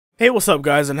Hey, what's up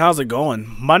guys and how's it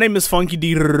going? My name is Funky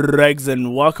D Regs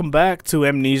and welcome back to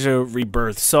Amnesia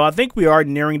Rebirth. So I think we are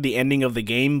nearing the ending of the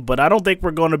game, but I don't think we're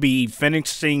going to be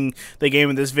finishing the game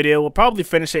in this video. We'll probably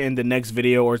finish it in the next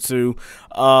video or two.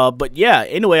 But yeah,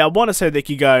 anyway, I want to say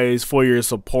thank you guys for your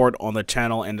support on the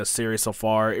channel and the series so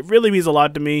far. It really means a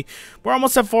lot to me. We're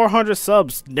almost at 400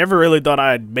 subs. Never really thought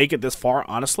I'd make it this far,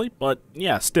 honestly, but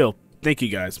yeah, still. Thank you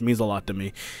guys, it means a lot to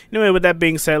me. Anyway, with that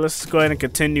being said, let's go ahead and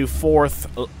continue forth.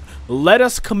 Let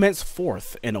us commence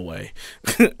forth, in a way.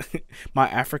 My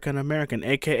African American,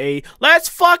 aka let's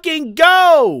fucking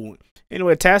go!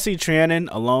 Anyway, Tassie Trianon,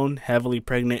 alone, heavily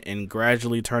pregnant, and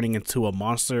gradually turning into a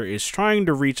monster, is trying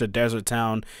to reach a desert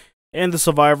town and the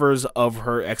survivors of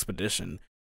her expedition.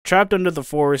 Trapped under the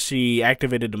forest, she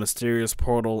activated a mysterious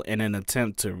portal in an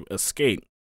attempt to escape.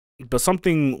 But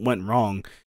something went wrong,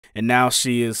 and now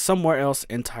she is somewhere else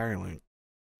entirely.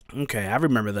 Okay, I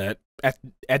remember that.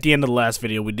 At the end of the last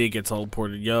video, we did get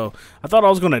teleported. Yo, I thought I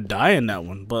was gonna die in that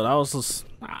one, but I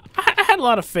had a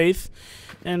lot of faith,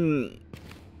 and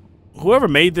whoever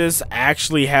made this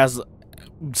actually has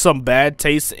some bad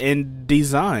taste in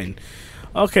design.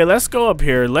 Okay, let's go up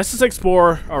here. Let's just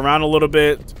explore around a little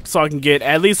bit so I can get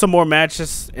at least some more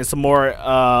matches and some more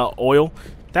oil.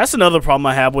 That's another problem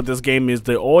I have with this game is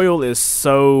the oil is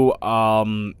so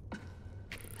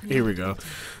here we go.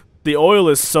 The oil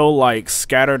is so like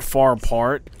scattered far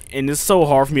apart and it's so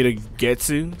hard for me to get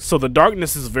to. So the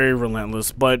darkness is very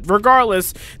relentless, but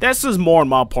regardless, that's just more on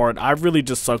my part. I really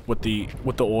just suck with the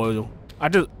oil. I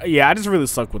just really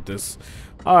suck with this.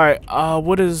 All right,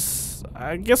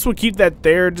 I guess we'll keep that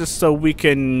there just so we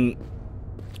can,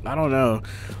 I don't know.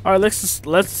 All right,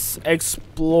 let's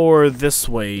explore this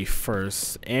way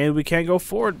first. And we can't go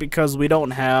forward because we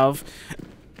don't have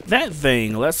that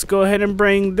thing. Let's go ahead and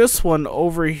bring this one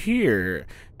over here.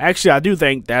 Actually, I do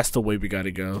think that's the way we gotta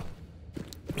go.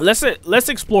 Let's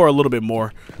explore a little bit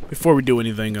more before we do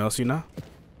anything else, you know?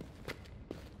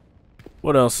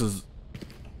 What else is...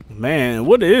 Man,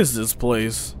 what is this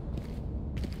place?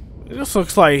 It just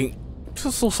looks like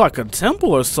a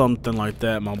temple or something like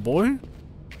that, my boy.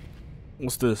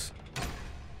 What's this?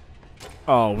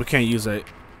 Oh, we can't use it.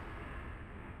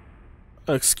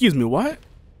 Excuse me, what?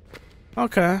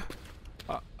 Okay.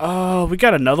 We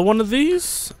got another one of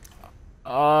these.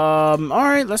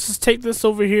 Alright, let's just take this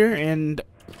over here, and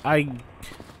I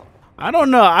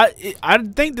don't know. I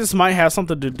think this might have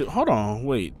something to do. Hold on,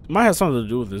 wait. Might have something to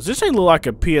do with this. This ain't look like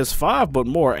a PS5, but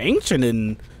more ancient,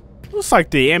 and looks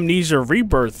like the Amnesia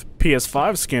Rebirth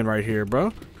PS5 skin right here,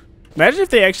 bro. Imagine if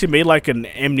they actually made like an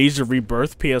Amnesia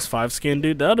Rebirth PS5 skin,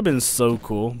 dude. That would have been so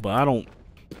cool, but I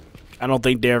don't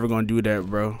think they're ever gonna do that,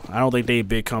 bro. I don't think they a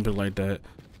big company like that.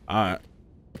 Alright.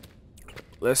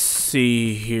 Let's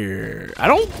see here.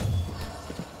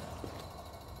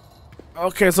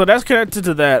 Okay, so that's connected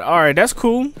to that. Alright, that's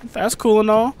cool. That's cool and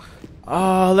all.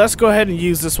 Let's go ahead and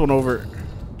use this one over.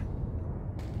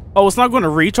 Oh, it's not gonna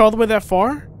reach all the way that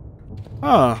far?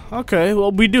 Oh, okay.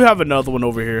 Well, we do have another one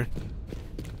over here.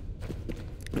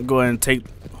 Go ahead and take...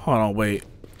 Hold on, wait.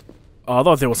 Oh, I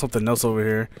thought there was something else over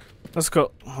here. Let's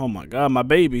go. Oh my god, my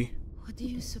baby. What do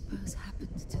you suppose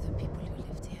happened to the people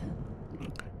who lived here?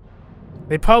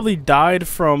 They probably died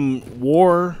from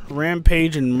war,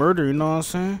 rampage, and murder, you know what I'm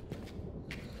saying?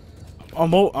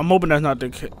 I'm hoping that's not the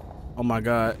case. Oh my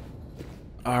god.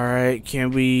 Alright,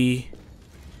 can we...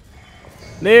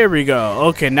 There we go.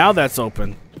 Okay, now that's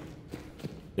open.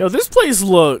 Yo, this place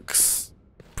looks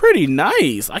pretty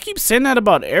nice. I keep saying that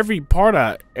about every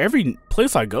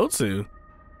place I go to.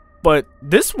 But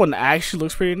this one actually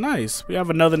looks pretty nice. We have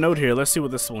another note here. Let's see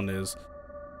what this one is.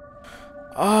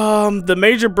 The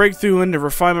major breakthrough in the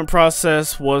refinement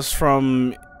process was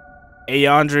from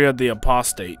Aandria the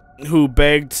Apostate, who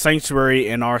begged sanctuary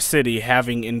in our city,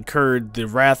 having incurred the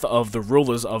wrath of the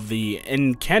rulers of the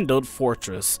encandled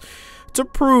fortress. To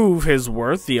prove his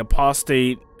worth, the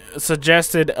Apostate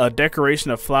suggested a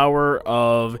decoration of flower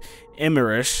of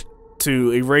Emerish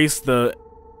to erase the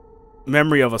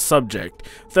memory of a subject,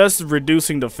 thus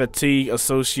reducing the fatigue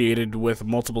associated with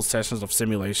multiple sessions of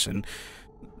simulation.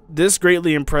 This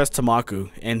greatly impressed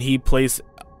Tamaku, and he placed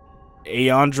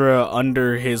Aandria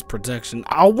under his protection.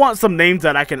 I want some names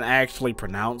that I can actually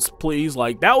pronounce, please.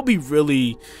 Like, that would be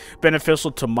really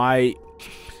beneficial to my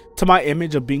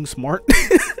image of being smart.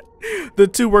 The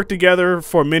two worked together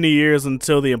for many years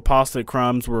until the apostate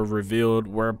crimes were revealed,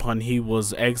 whereupon he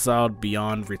was exiled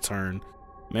beyond return.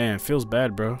 Man, feels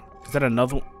bad, bro. Is that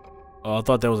another one? Oh, I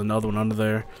thought there was another one under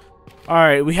there.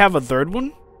 Alright, we have a third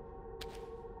one.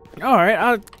 Alright,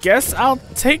 I guess I'll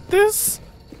take this.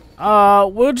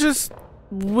 We'll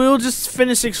just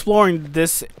finish exploring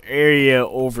this area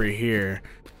over here.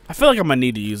 I feel like I'm gonna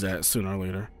need to use that sooner or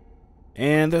later.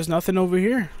 And there's nothing over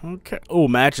here. Okay. Oh,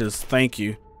 matches. Thank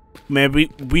you. Man,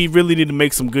 we really need to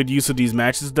make some good use of these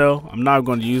matches, though. I'm not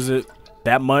going to use it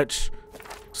that much.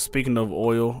 Speaking of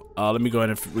oil, let me go ahead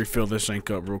and refill this shank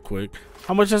up real quick.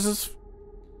 How much is this?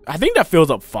 I think that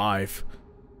fills up 5.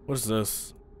 What's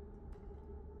this?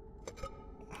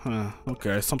 Huh.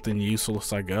 Okay, something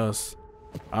useless, I guess.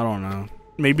 I don't know.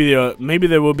 Maybe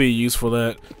there will be a use for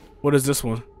that. What is this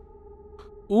one?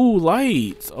 Ooh,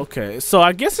 lights. Okay, so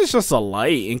I guess it's just a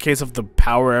light in case if the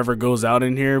power ever goes out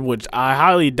in here, which I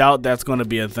highly doubt that's going to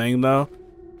be a thing, though.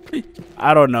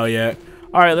 I don't know yet.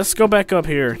 All right, let's go back up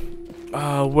here.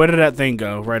 Where did that thing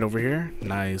go? Right over here.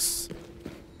 Nice.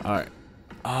 All right.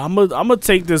 I'm gonna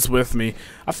take this with me.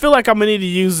 I feel like I'm gonna need to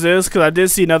use this because I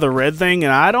did see another red thing,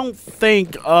 and I don't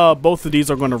think both of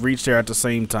these are going to reach there at the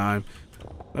same time.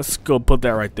 Let's go put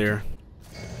that right there.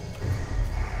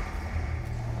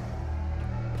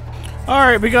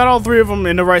 Alright, we got all 3 of them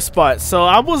in the right spot. So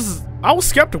I was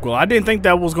skeptical. I didn't think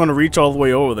that was going to reach all the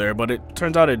way over there, but it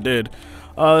turns out it did.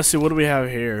 Let's see, what do we have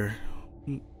here?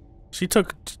 She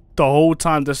took the whole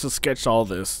time just to sketch all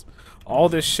this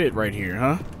shit right here,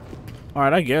 huh?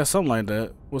 Alright, I guess, something like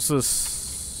that. What's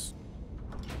this?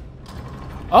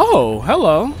 Oh,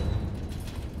 hello.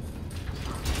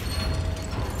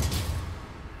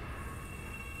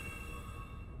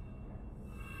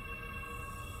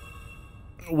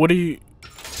 What are you...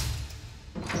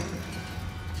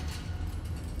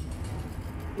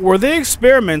 Were they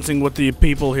experimenting with the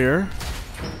people here?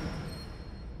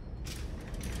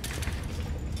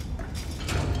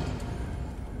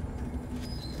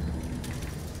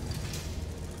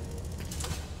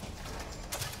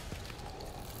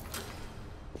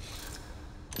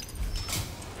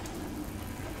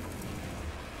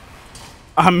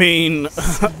 I mean...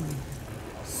 sort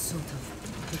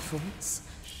of performance?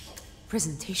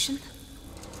 Presentation?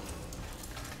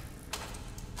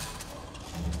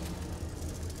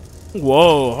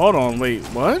 Whoa, hold on, wait,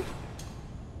 what?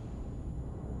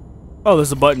 Oh,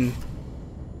 there's a button.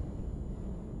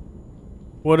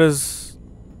 What is...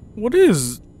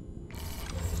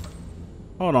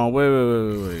 Hold on,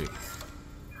 wait.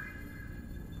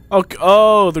 Okay,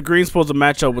 oh, the green's supposed to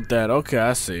match up with that. Okay,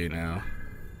 I see now.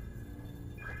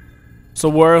 So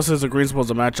where else is the green supposed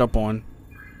to match up on?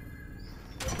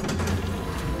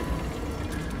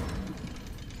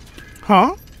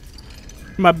 Huh?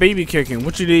 My baby kicking.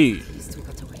 What you need?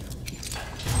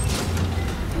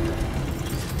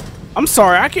 I'm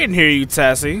sorry, I can't hear you,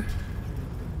 Tassie.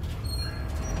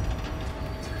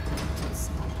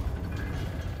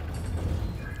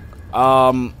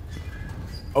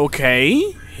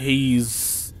 Okay.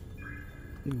 He's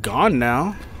gone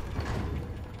now.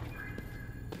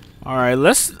 Alright,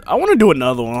 I want to do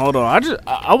another one. Hold on.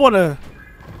 I want to...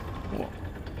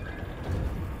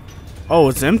 Oh,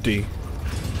 it's empty.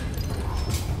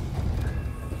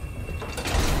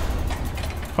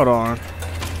 Hold on.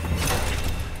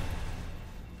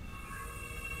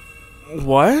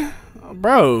 What?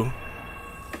 Bro.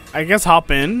 I guess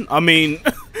hop in. I mean,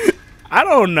 I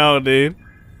don't know, dude.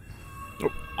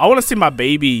 I want to see my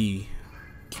baby.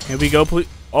 Here we go, please.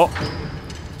 Oh.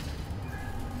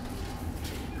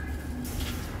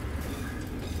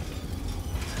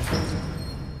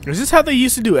 Is this how they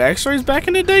used to do x-rays back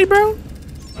in the day, bro?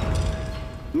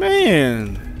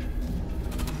 Man.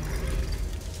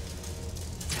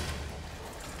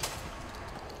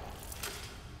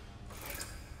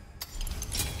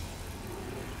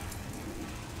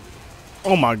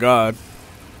 Oh my god.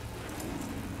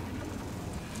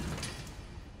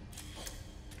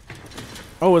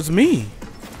 Oh, it's me.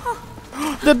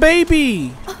 The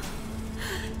baby.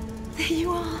 There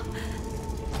you are.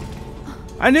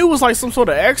 I knew it was like some sort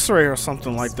of x-ray or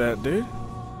something like that, dude.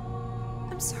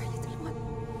 I'm sorry, little one.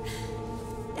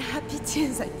 Happy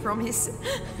tears, I promise.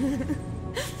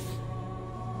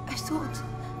 I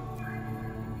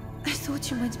thought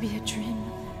you might be a dream.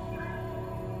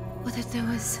 Or that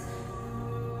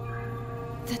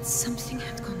that something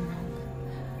had gone wrong.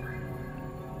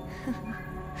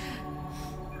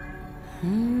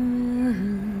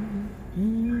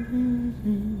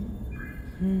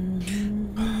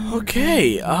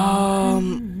 Okay,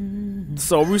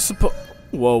 so we supposed...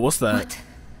 Whoa, what's that? What?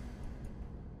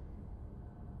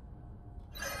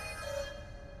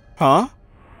 Huh?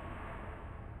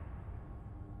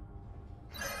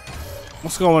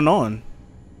 What's going on?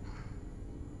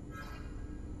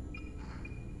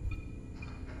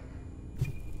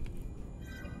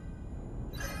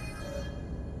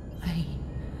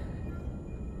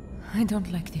 I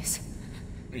don't like this.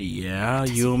 Yeah,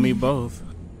 you and me both.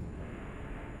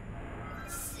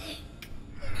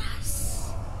 Sickness.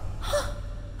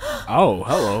 Oh,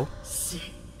 hello. Sickness.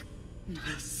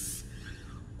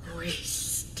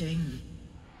 Wasting.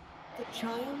 The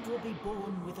child will be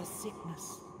born with a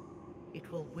sickness. It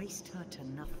will waste her to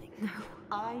nothing. No.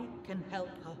 I can help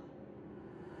her.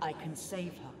 I can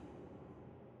save her.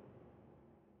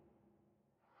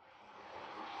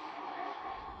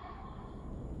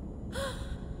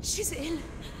 She's ill.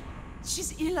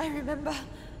 She's ill, I remember.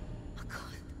 Oh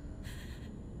god.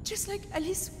 Just like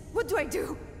Alice, what do I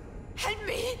do? Help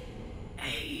me!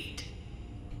 Aid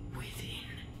within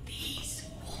these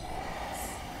walls.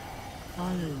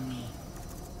 Follow me.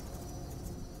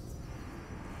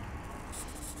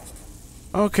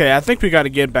 Okay, I think we got to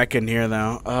get back in here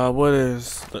now. What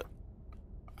is the...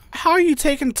 How are you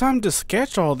taking time to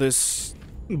sketch all this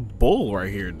bull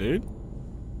right here, dude?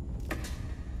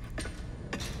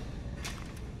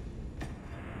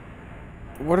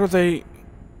 What are they...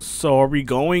 So are we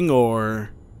going,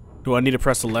 or do I need to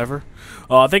press a lever?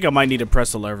 Oh, I think I might need to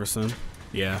press a lever soon.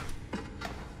 Yeah.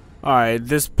 Alright,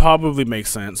 this probably makes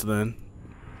sense then.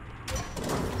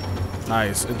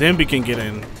 Nice. And then we can get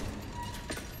in.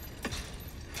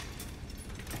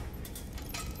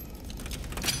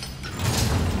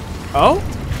 Oh?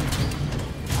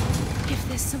 If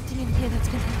there's something in here that's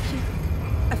gonna help you,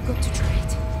 I've got to try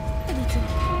it. I need to.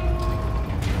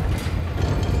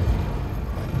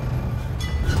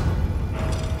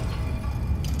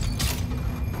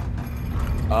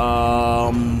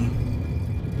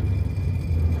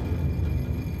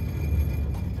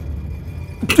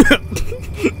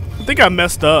 I think I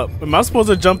messed up. Am I supposed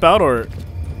to jump out, or...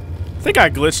 I think I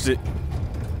glitched it.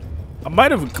 I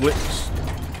might have glitched.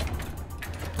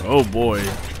 Oh boy.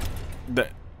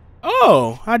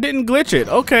 Oh, I didn't glitch it.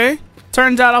 Okay.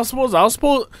 Turns out I was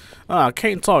supposed I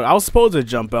can't talk. I was supposed to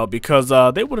jump out because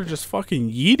they would have just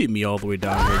fucking yeeted me all the way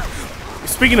down here.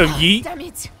 Speaking of yeet. Damn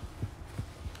it!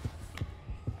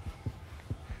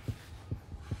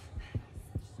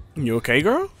 You okay,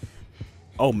 girl?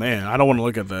 Oh man, I don't want to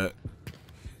look at that.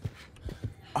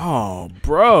 Oh,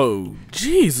 bro.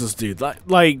 Jesus, dude.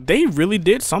 Like they really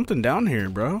did something down here,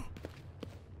 bro.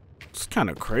 It's kind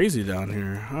of crazy down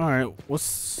here. All right,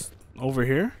 what's over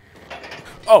here?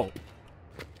 Oh,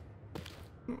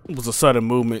 it was a sudden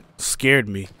movement. Scared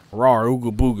me. Raw,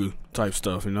 ooga booga type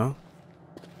stuff, you know.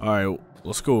 All right,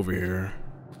 let's go over here.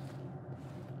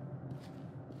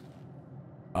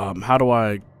 How do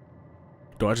I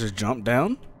just jump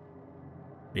down?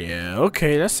 Yeah,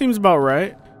 okay, that seems about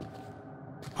right.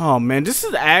 Oh man, this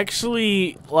is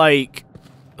actually like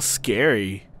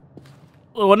scary.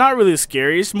 Well, not really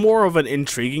scary. It's more of an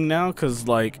intriguing now, because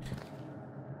like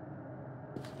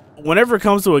whenever it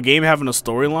comes to a game having a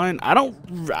storyline,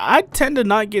 I tend to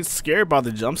not get scared by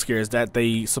the jump scares that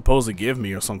they supposed to give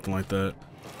me or something like that.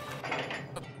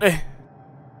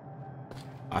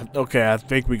 Okay, I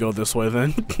think we go this way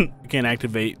then. We can't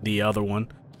activate the other one.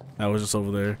 That was just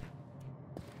over there.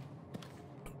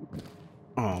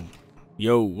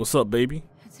 Yo, what's up, baby?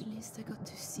 At least I got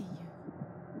to see you.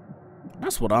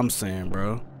 That's what I'm saying,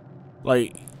 bro.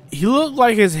 Like, he looked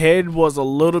like his head was a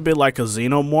little bit like a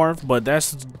xenomorph, but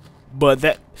that's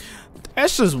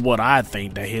just what I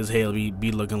think that his head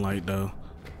be looking like, though.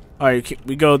 All right,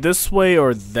 we go this way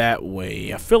or that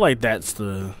way. I feel like that's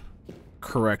the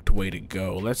correct way to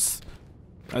go. Let's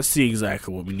see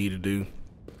exactly what we need to do.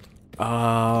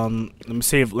 Let me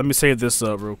save this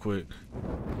up real quick.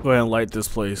 Go ahead and light this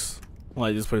place.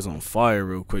 Light this place on fire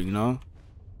real quick, you know.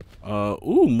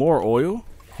 Ooh, more oil.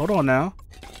 Hold on now.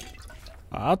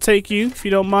 I'll take you if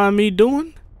you don't mind me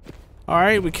doing. All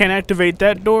right, we can't activate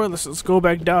that door. Let's go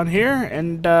back down here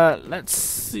and let's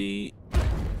see.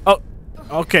 Oh,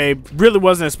 okay. Really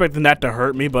wasn't expecting that to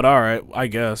hurt me, but all right, I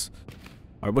guess.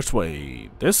 All right, which way?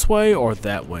 This way or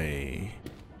that way?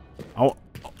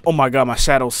 Oh my god, my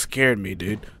shadow scared me,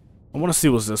 dude. I want to see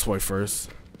what's this way first.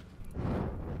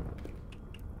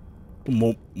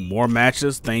 More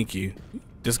matches? Thank you.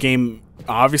 This game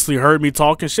obviously heard me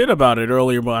talking shit about it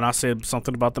earlier when I said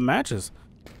something about the matches.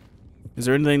 Is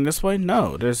there anything this way?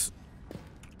 No, there's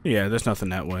nothing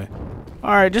that way.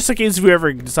 Alright, just in case we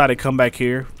ever decide to come back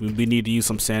here, we need to use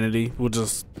some sanity. We'll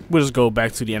just go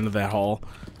back to the end of that hall.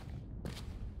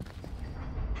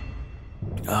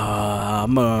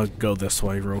 I'm gonna go this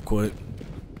way real quick.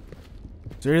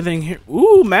 Is there anything here?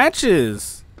 Ooh,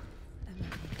 matches! I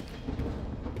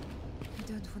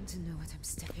don't want to know what I'm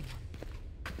stepping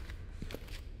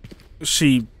on.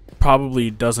 She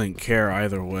probably doesn't care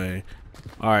either way.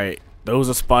 Alright, those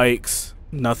are spikes.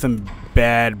 Nothing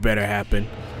bad better happen.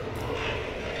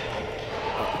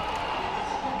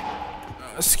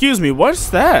 Excuse me, what's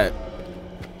that?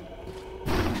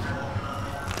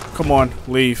 Come on,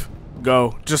 leave.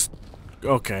 Go. Just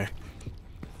Okay.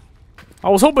 I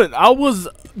was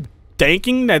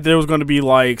thinking that there was going to be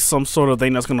like some sort of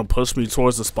thing that's going to push me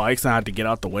towards the spikes and I had to get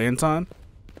out the way in time.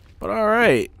 But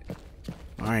alright.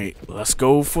 Alright, let's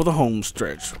go for the home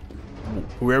stretch.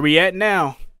 Where are we at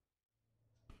now?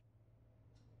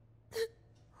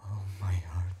 Oh, my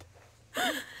heart.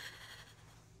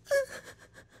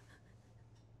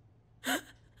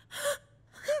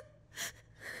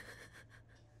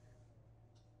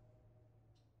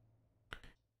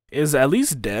 Is at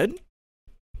least dead?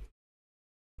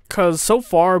 Cause so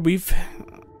far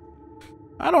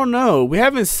I don't know. We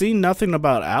haven't seen nothing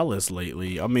about Alice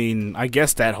lately. I mean, I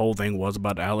guess that whole thing was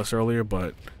about Alice earlier,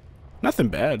 but nothing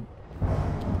bad.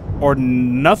 Or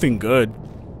nothing good.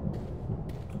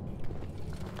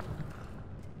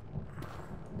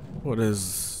 What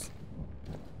is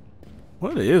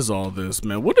all this,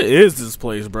 man? What is this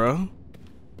place, bro?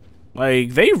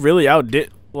 Like, they really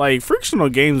outdid, like, Frictional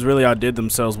Games really outdid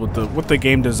themselves with the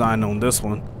game design on this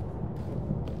one.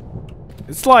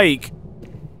 It's like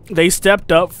they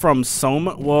stepped up from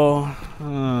Soma. Well,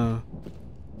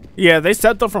 yeah, they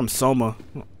stepped up from Soma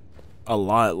a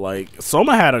lot. Like,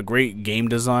 Soma had a great game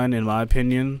design in my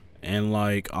opinion, and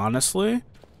like honestly,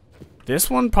 this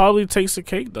one probably takes the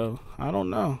cake though. I don't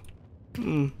know.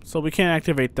 So we can't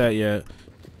activate that yet.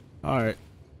 All right,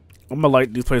 I'm gonna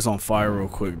light this place on fire real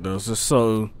quick though, just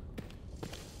so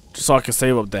I can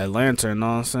save up that lantern. Know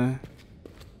what I'm saying?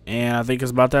 And I think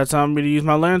it's about that time for me to use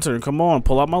my lantern. Come on,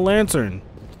 pull out my lantern.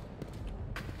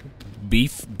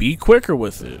 Be quicker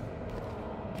with it.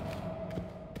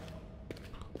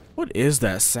 What is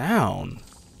that sound?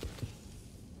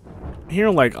 I'm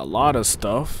hearing like a lot of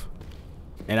stuff,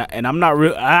 and I'm not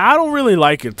really. I don't really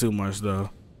like it too much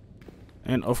though.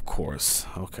 And of course,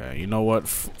 okay, you know what?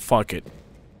 Fuck it.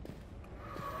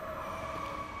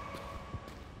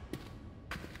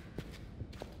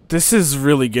 This is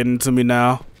really getting to me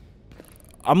now.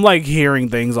 I'm like hearing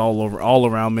things all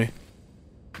around me.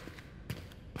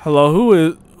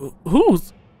 Hello,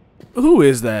 who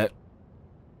is that?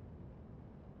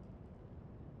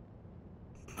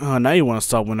 Now you want to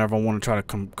stop whenever I want to try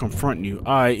to confront you.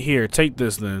 Alright, here, take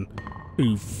this then.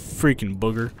 You freaking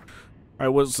booger.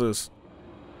 Alright, what's this?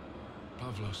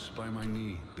 Pavlos, by my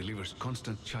knee, delivers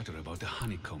constant chatter about the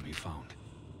honeycomb he found.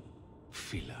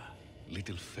 Phila,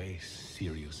 little face,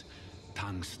 serious,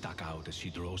 tongue stuck out as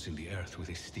she draws in the earth with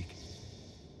his stick.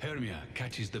 Hermia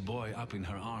catches the boy up in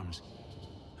her arms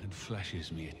and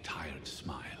flashes me a tired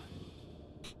smile.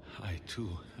 I too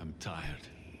am tired,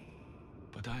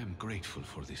 but I am grateful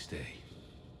for this day.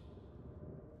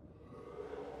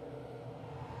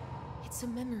 It's a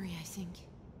memory, I think.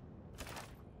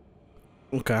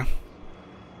 Okay.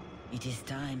 It is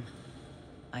time.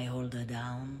 I hold her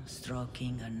down,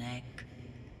 stroking her neck.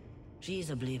 She is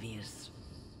oblivious,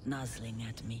 nuzzling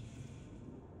at me.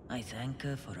 I thank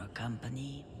her for her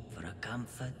company, for her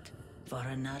comfort, for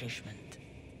her nourishment.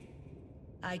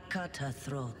 I cut her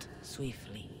throat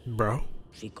swiftly. Bro.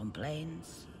 She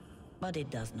complains, but it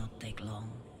does not take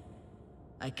long.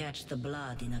 I catch the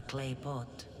blood in a clay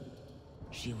pot.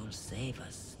 She will save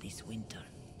us this winter.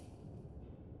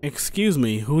 Excuse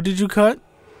me, who did you cut?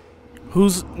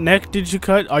 Whose neck did you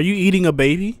cut? Are you eating a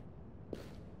baby?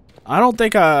 I don't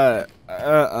think no,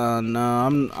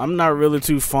 I'm not really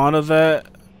too fond of that.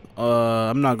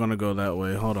 I'm not gonna go that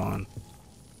way. Hold on.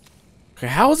 Okay,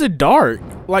 how is it dark?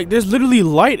 Like, there's literally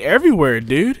light everywhere,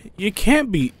 dude. You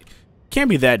can't be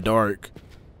that dark.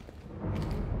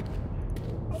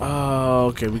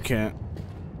 Okay, we can't.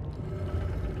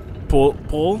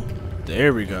 Pull.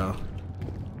 There we go.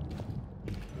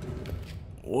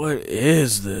 What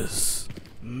is this?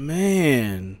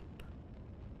 Man.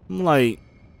 I'm like,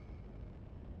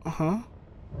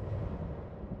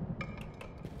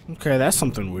 okay, that's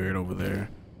something weird over there.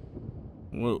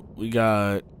 What we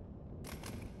got?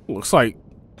 Looks like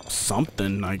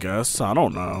something, I guess. I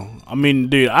don't know. I mean,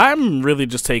 dude, I'm really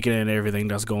just taking in everything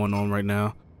that's going on right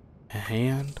now. A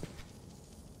hand?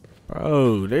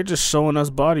 Bro, they're just showing us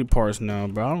body parts now,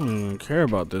 bro. I don't even care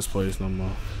about this place no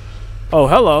more. Oh,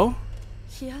 hello.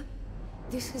 Here?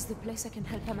 This is the place I can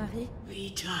help Amari?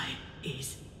 Vitae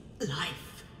is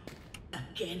life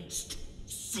against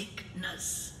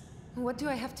sickness. What do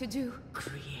I have to do?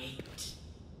 Create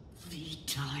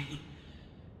Vitae.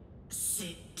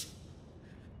 Sit.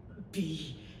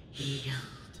 Be healed.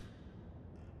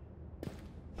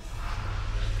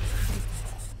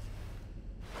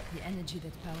 The energy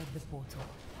that powered the portal.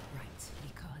 Right,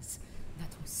 because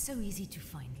that was so easy to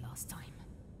find last time.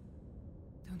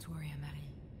 Don't worry, Amari.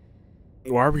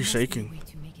 Why are we There must be a shaking? way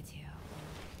to make it here.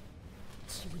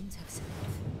 She wouldn't have said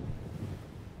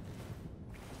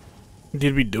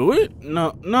Did we do it?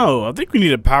 No. I think we need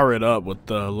to power it up with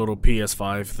the little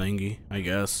PS5 thingy, I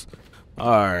guess.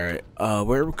 Alright,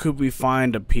 where could we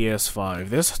find a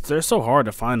PS5? They're so hard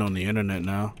to find on the internet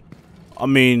now. I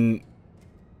mean,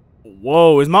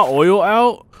 whoa, is my oil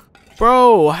out?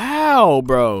 Bro, how,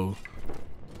 bro?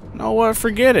 You know what?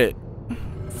 Forget it.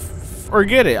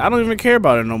 Forget it. I don't even care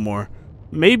about it no more.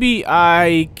 Maybe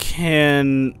I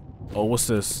can... Oh, what's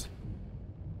this?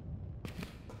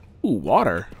 Ooh,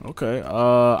 water. Okay.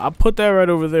 I'll put that right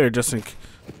over there just in...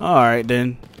 Alright,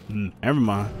 then. Never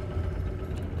mind.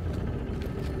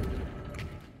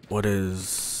 What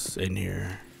is in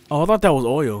here? Oh, I thought that was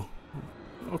oil.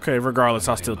 Okay, regardless,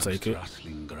 I'll still take it.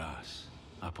 Rustling grass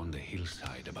up on the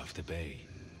hillside above the bay.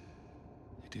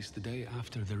 It is the day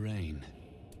after the rain.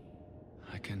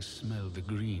 I can smell the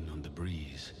green on the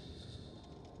breeze.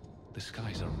 The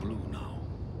skies are blue now,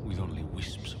 with only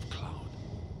wisps of cloud.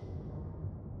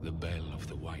 The bell of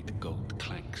the white goat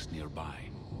clanks nearby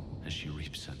as she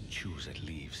reaps and chews at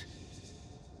leaves.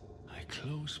 I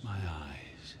close my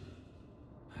eyes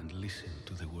and listen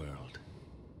to the world.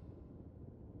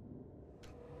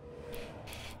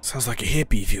 Sounds like a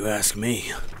hippie if you ask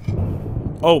me.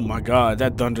 Oh my god,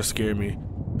 that thunder scared me.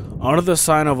 Under the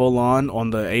sign of Olan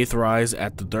on the 8th rise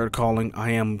at the third calling,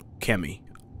 I am Kemi.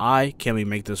 Kemi,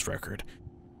 make this record.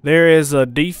 There is a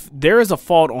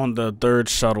fault on the 3rd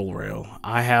shuttle rail.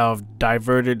 I have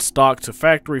diverted stock to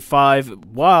Factory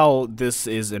 5 while this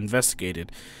is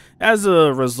investigated. As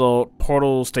a result,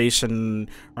 Portal Station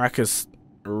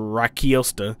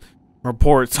Rakiosta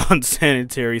reports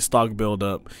unsanitary stock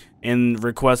buildup and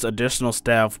requests additional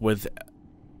staff with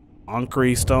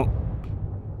Ankari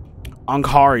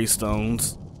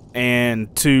stones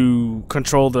and to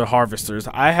control the harvesters.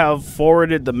 I have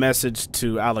forwarded the message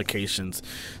to allocations.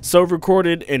 So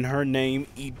recorded in her name,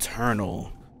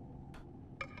 Eternal.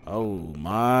 Oh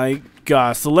my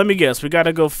gosh. So let me guess. We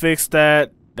gotta go fix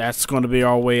that. That's gonna be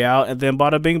our way out. And then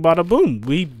bada bing bada boom.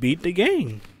 We beat the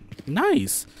game.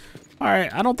 Nice.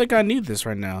 Alright, I don't think I need this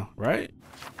right now, right?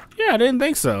 Yeah, I didn't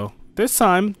think so. This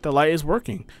time, the light is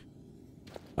working.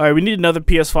 Alright, we need another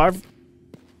PS5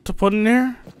 to put in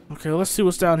there. Okay, let's see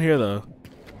what's down here, though.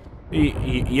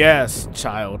 Yes,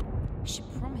 child. She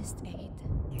promised aid.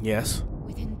 Yes.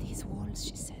 Within these walls,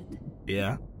 she said.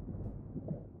 Yeah.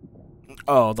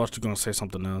 Oh, I thought you were going to say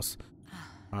something else.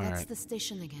 That's the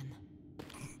station again.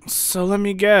 So let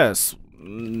me guess.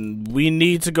 We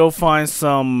need to go find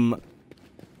some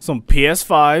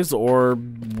PS5s or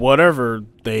whatever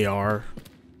they are.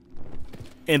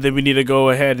 And then we need to go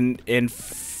ahead and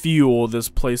fuel this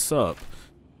place up.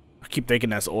 I keep thinking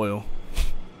that's oil.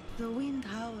 The wind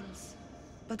howls,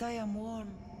 but I am warm,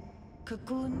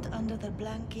 cocooned under the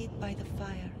blanket by the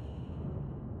fire.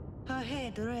 Her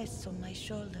head rests on my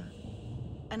shoulder,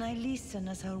 and I listen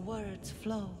as her words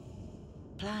flow.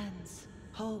 Plans,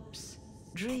 hopes,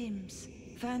 dreams,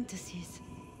 fantasies.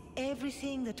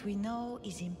 Everything that we know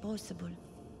is impossible,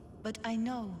 but I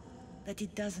know that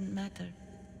it doesn't matter,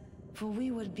 for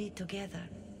we will be together,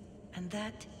 and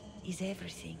that is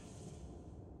everything.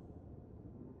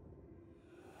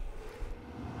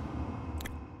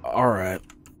 Alright,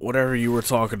 whatever you were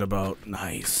talking about,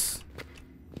 nice.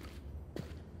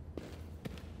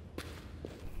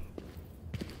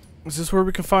 Is this where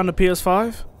we can find a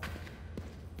PS5?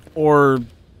 Or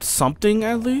something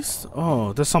at least?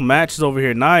 Oh, there's some matches over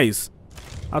here, nice.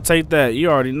 I'll take that, you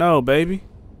already know, baby.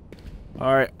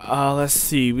 Alright, let's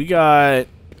see, we got...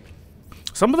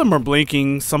 Some of them are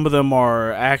blinking, some of them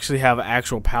are actually have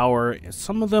actual power, and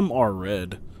some of them are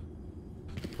red.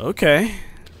 Okay.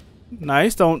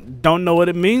 Nice. Don't know what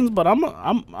it means, but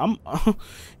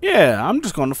yeah, I'm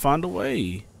just gonna find a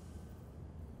way.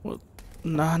 What?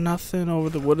 Nah, nothing over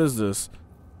the. What is this?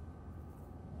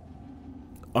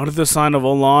 Under the sign of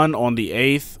Olan on the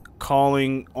 8th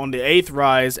calling on the 8th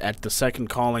rise at the 2nd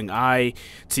calling,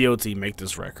 TOT make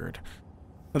this record.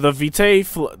 The Vitae.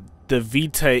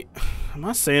 Am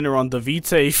I saying it wrong? The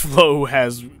Vitae flow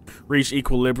has reached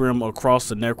equilibrium across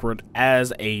the network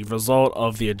as a result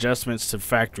of the adjustments to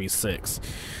Factory 6.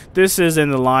 This is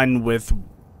in line with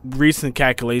recent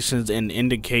calculations and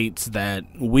indicates that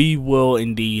we will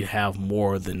indeed have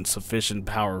more than sufficient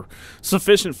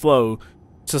flow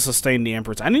to sustain the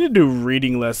Empress. I need to do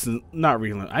reading lessons,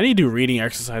 I need to do reading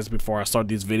exercise before I start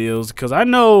these videos, because I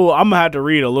know I'm gonna have to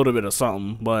read a little bit of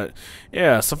something, but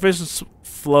yeah, sufficient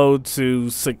flow to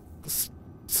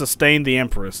sustain the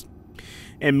Empress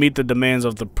and meet the demands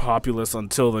of the populace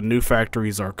until the new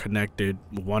factories are connected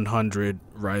 100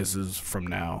 rises from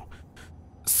now.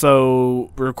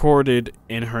 So, recorded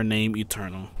in her name,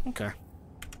 Eternal. Okay.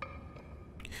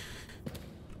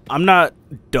 I'm not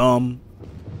dumb.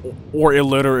 or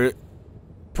illiterate.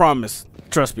 Promise.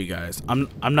 Trust me, guys. I'm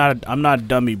not a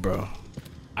dummy, bro.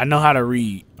 I know how to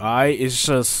read. Alright? It's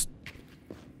just,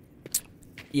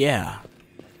 yeah.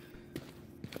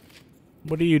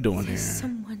 What are you doing here? There's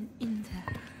someone in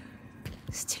there,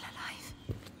 still alive.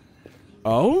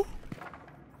 Oh?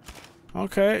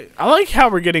 Okay. I like how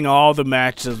we're getting all the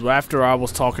matches after I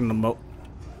was talking to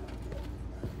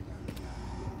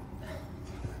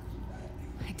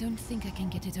I don't think I can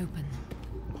get it open.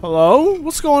 Hello?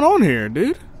 What's going on here,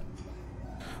 dude?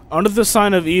 Under the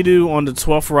sign of Edu on the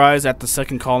 12th rise at the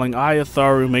second calling, I,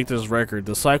 Atharu, make this record.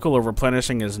 The cycle of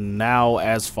replenishing is now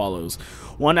as follows.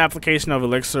 1 application of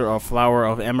elixir or flower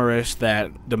of Emerish that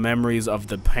the memories of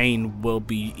the pain will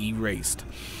be erased.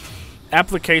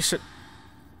 Application...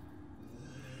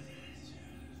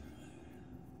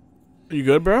 You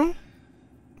good, bro?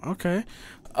 Okay.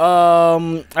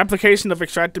 Application of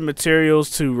extracted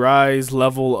materials to rise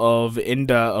level of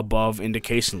Inda above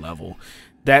indication level.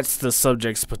 That's the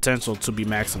subject's potential to be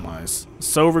maximized.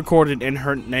 So recorded in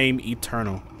her name,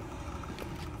 Eternal.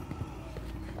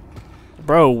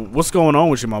 Bro, what's going on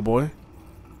with you, my boy?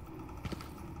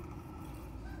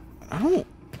 I don't...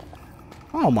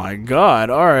 Oh my god,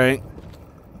 alright.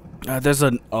 There's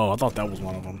a... Oh, I thought that was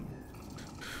one of them.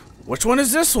 Which one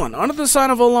is this one? Under the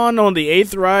sign of Olan on the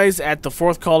 8th rise at the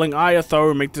 4th calling, I,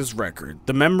 Atharu, make this record.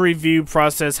 The memory view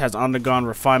process has undergone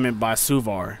refinement by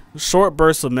Suvar. Short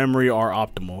bursts of memory are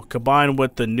optimal. Combined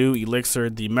with the new elixir,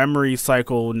 the memory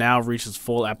cycle now reaches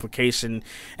full application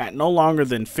at no longer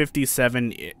than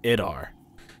 57 IDAR.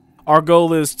 Our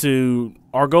goal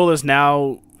is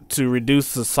now to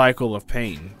reduce the cycle of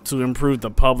pain, to improve the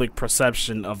public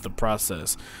perception of the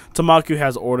process. Tamaku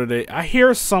has ordered it. I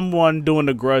hear someone doing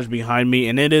a grudge behind me,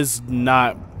 and it is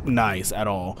not nice at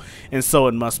all. And so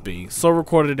it must be. So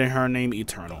recorded in her name,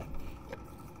 Eternal.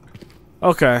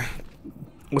 Okay.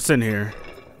 What's in here?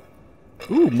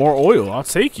 Ooh, more oil. I'll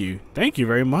take you. Thank you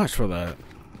very much for that.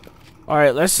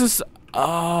 Alright, let's just...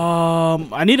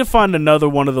 I need to find another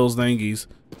one of those thingies.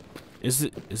 Is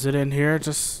it in here?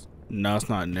 Just... No, it's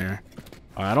not in there.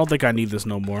 I don't think I need this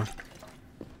no more.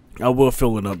 I will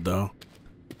fill it up though.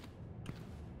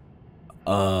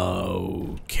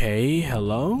 Okay,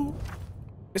 hello?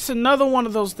 It's another one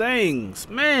of those things,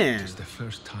 man. It is the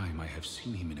first time I have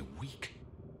seen him in a week.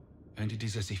 And it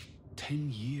is as if 10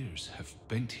 years have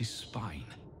bent his spine,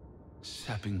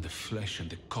 sapping the flesh and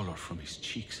the color from his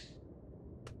cheeks.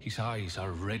 His eyes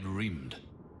are red-rimmed.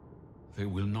 They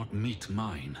will not meet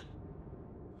mine.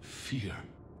 Fear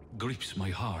grips my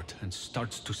heart and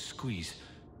starts to squeeze.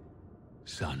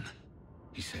 Son,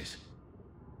 he says,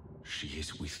 she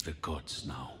is with the gods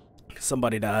now.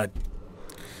 Somebody died.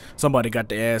 Somebody got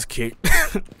their ass kicked.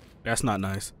 That's not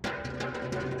nice.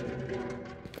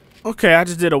 Okay, I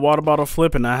just did a water bottle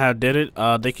flip and I did it.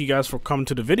 Thank you guys for coming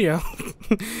to the video.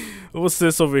 What's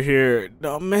this over here?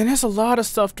 Oh man, there's a lot of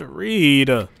stuff to read.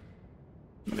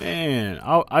 Man,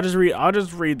 I'll just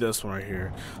read this one right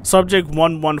here. Subject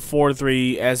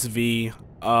 1143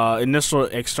 SV. Initial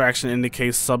extraction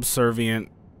indicates subservient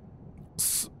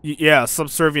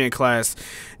class.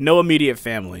 No immediate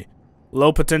family.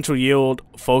 Low potential yield.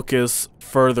 Focus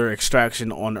further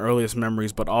extraction on earliest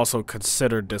memories, but also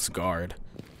consider discard.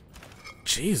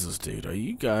 Jesus, dude, are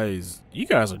you guys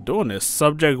are doing this.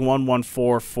 Subject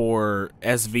 1144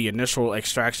 SV. Initial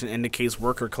extraction indicates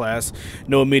worker class,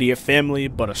 no immediate family,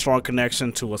 but a strong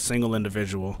connection to a single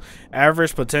individual.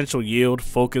 Average potential yield,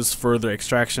 focus further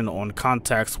extraction on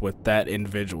contacts with that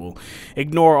individual.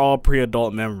 Ignore all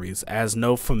pre-adult memories, as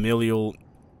no familial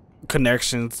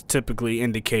connections typically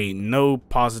indicate no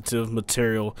positive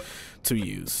material to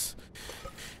use.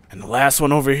 And the last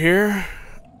one over here,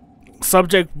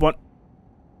 subject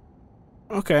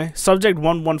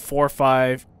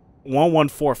 1145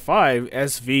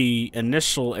 SV.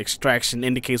 Initial extraction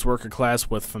indicates worker class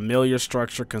with familiar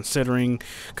structure consisting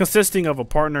of a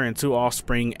partner and 2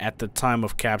 offspring at the time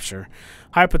of capture.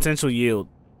 High potential yield.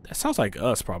 That sounds like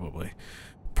us probably.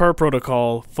 Per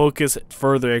protocol, focus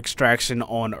further extraction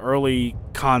on early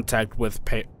contact with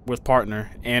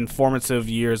partner and formative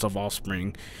years of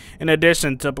offspring. In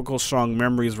addition, typical strong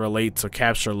memories relate to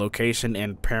capture location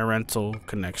and parental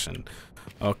connection.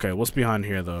 Okay, what's behind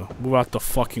here though? Move out the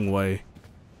fucking way.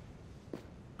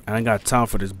 I ain't got time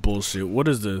for this bullshit. What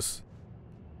is this?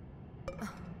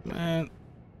 Man.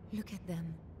 Look at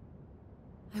them.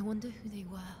 I wonder who they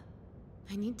were.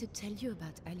 I need to tell you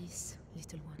about Alice,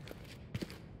 little one.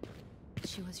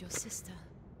 She was your sister.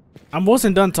 I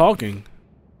wasn't done talking.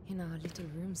 In our little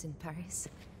rooms in Paris.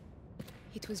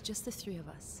 It was just the 3 of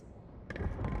us.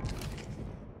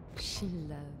 She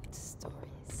loved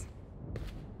stories.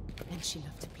 And she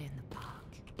loved to play in the park.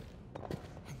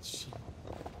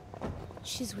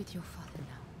 She's with your father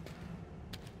now.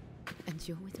 And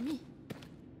you're with me.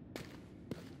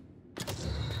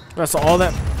 That's all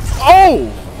that. Oh!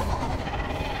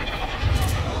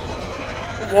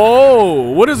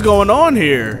 Whoa! What is going on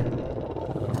here?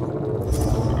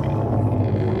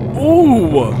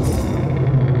 Ooh!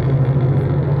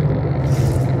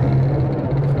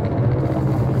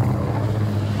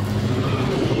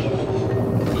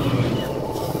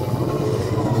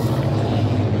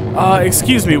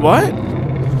 Excuse me, what?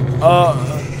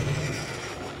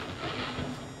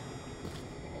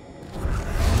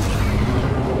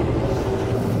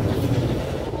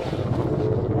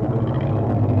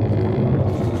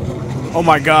 Oh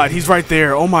my god, he's right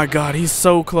there. Oh my god, he's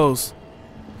so close.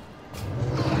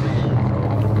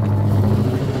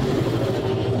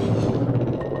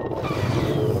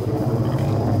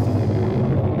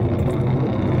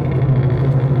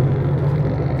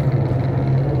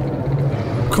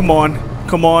 Come on,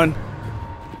 come on.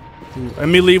 Let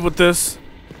me leave with this.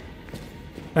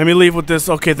 Let me leave with this.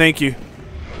 Okay, thank you.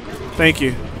 Thank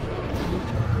you.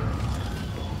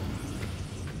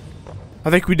 I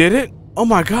think we did it. Oh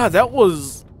my god, that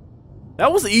was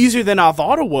easier than I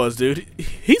thought it was, dude.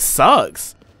 He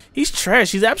sucks. He's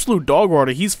trash. He's absolute dog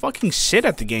water. He's fucking shit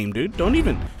at the game, dude. Don't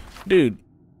even, dude.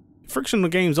 Frictional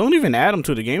games, don't even add him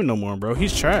to the game no more, bro.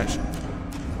 He's trash.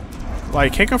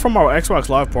 Like, kick him from our Xbox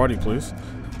Live party, please.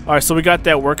 Alright, so we got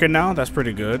that working now. That's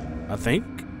pretty good, I think.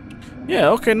 Yeah,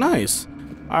 okay, nice.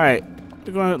 Alright,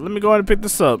 let me go ahead and pick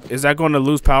this up. Is that going to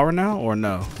lose power now or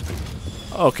no?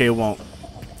 Okay, it won't.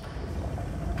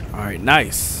 Alright,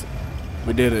 nice.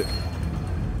 We did it.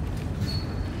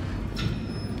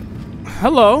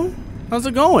 Hello. How's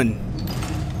it going?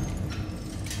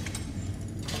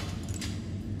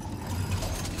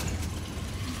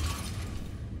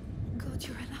 God,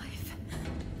 you're alive.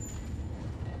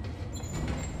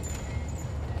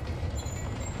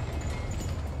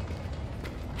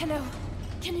 Hello.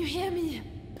 Can you hear me?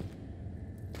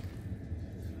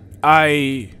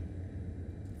 I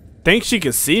think she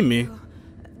can see me.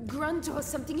 Grunt or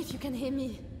something if you can hear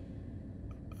me.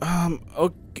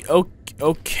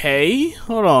 Okay.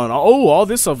 Hold on. Oh, all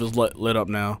this stuff is lit up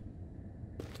now.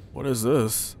 What is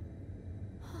this?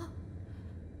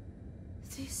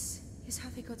 This is how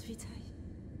they got Vitae.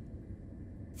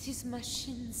 These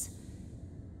machines,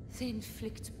 they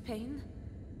inflict pain,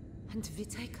 and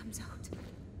Vitae comes out.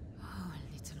 Oh,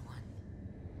 little one.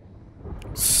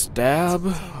 Stab?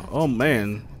 Oh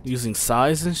man, using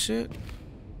size and shit?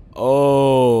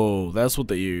 Oh, that's what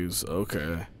they use.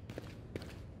 Okay.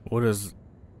 What is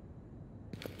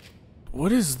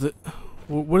the...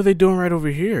 What are they doing right over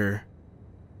here?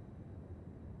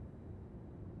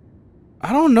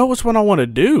 I don't know which one I want to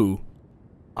do.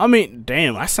 I mean,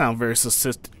 damn, I sound very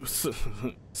statistic.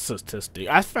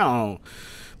 I found...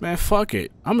 Man, fuck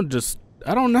it. I'm gonna just...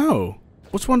 I don't know.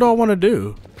 Which one do I want to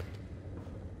do?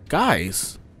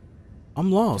 Guys, I'm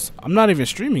lost. I'm not even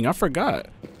streaming. I forgot.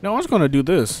 No, I was gonna do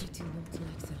this. I do not like the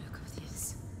look of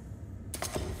this.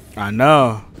 I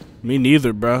know. Me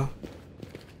neither, bro.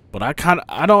 But I kind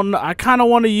of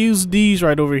want to use these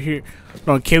right over here.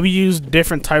 No, can we use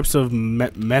different types of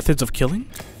methods of killing?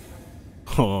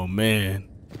 Oh man.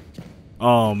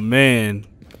 Oh man.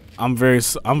 I'm very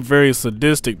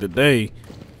sadistic today.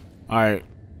 All right.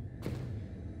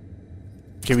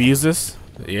 Can we use this?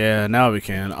 Yeah, now we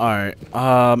can. All right.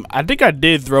 I think I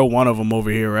did throw one of them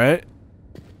over here, right?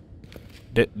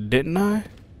 Didn't I?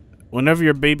 Whenever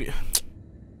your baby...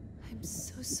 I'm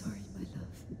so sorry, my love.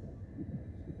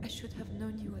 I should have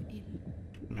known you were ill.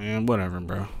 Man, whatever,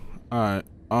 bro. Alright.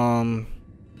 I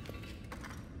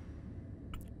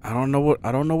don't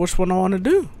know which one I want to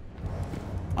do.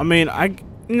 I mean,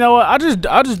 you know what?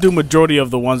 I'll just do majority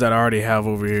of the ones that I already have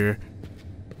over here.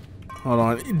 Hold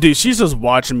on. Dude, she's just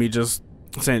watching me just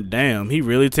saying, damn, he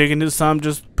really taking his time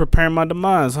just preparing my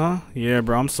demise, huh? Yeah,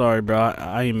 bro, I'm sorry, bro.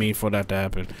 I didn't mean for that to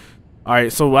happen.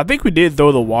 Alright, so I think we did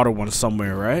throw the water one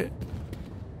somewhere, right?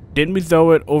 Didn't we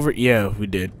throw it over? Yeah, we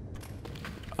did.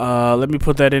 Let me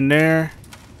put that in there.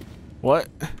 What?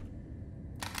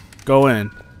 Go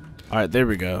in. Alright, there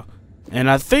we go.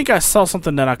 And I think I saw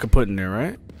something that I could put in there,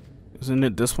 right? Isn't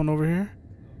it this one over here?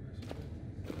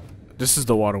 This is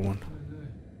the water one.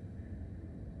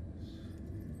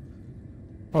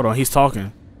 Hold on, he's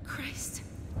talking. Christ.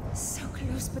 So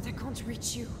close, but I can't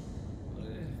reach you.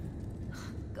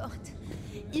 God.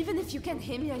 Even if you can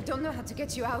hear me, I don't know how to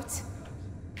get you out.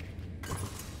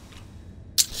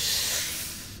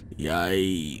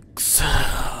 Yikes.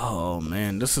 Oh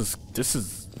man, this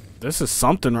is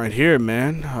something right here,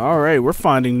 man. Alright, we're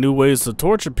finding new ways to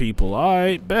torture people.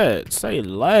 Alright, bet. Say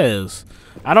less.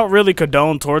 I don't really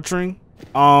condone torturing.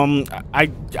 I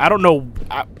don't know.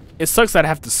 It sucks that I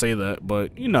have to say that,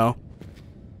 but you know,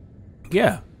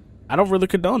 yeah, I don't really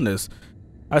condone this.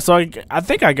 So I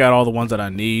think I got all the ones that I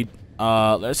need.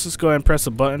 Let's just go ahead and press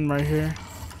a button right here.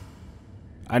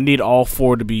 I need all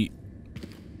 4 to be.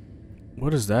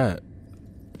 What is that?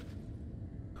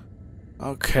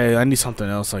 Okay, I need something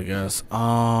else, I guess.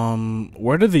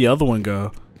 Where did the other one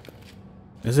go?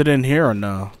 Is it in here or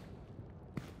no?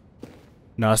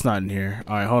 No, it's not in here.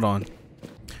 All right, hold on.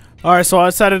 All right, so I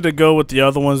decided to go with the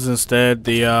other ones instead.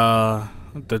 The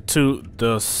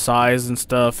size and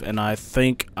stuff, and I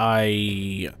think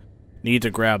I need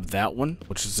to grab that one,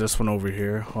 which is this one over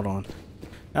here. Hold on.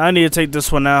 Now I need to take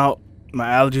this one out. My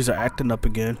allergies are acting up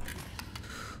again.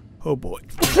 Oh boy.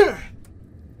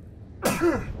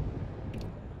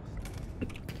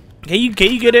 Can you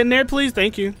get in there, please?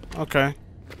 Thank you. Okay.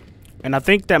 And I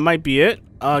think that might be it.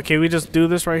 Can we just do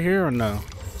this right here or no?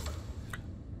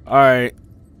 All right.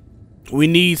 We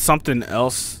need something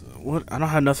else. What? I don't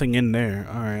have nothing in there.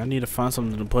 All right. I need to find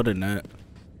something to put in that.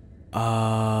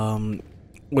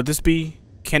 Would this be?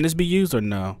 Can this be used or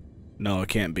no? No, it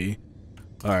can't be.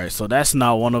 All right. So that's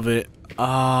not one of it.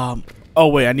 Oh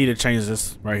wait, I need to change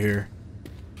this right here.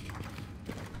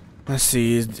 Let's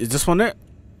see. Is this one it?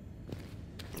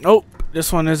 Nope.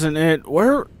 This one isn't it.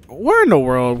 Where in the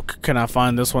world can I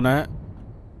find this one at?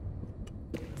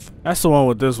 That's the one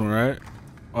with this one, right?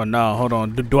 Or no? Hold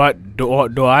on. Do I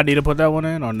need to put that one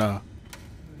in or no?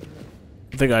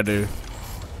 I think I do.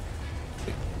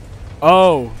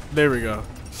 Oh, there we go.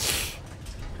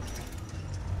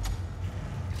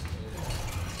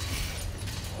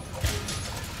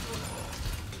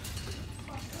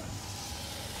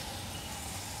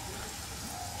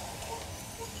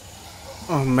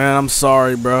 Oh man, I'm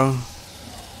sorry, bro.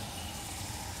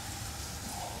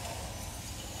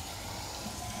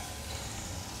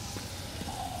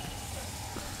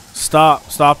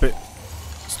 Stop it.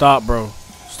 Stop, bro.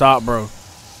 Stop, bro.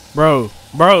 Bro,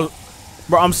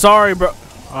 I'm sorry, bro.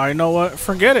 Alright, you know what?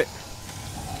 Forget it.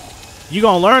 You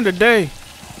gonna learn today.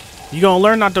 You gonna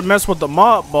learn not to mess with the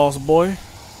mob boss, boy.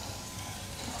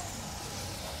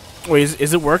 Wait,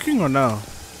 is it working or no?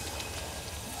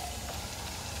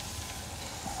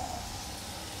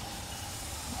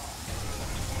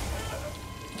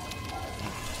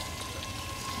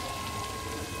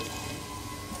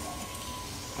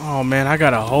 Oh man, I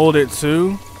gotta hold it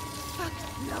too. Fuck,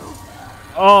 no.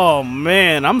 Oh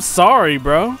man, I'm sorry,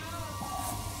 bro.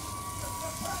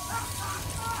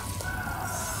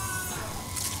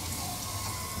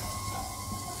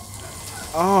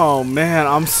 Oh man,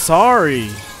 I'm sorry.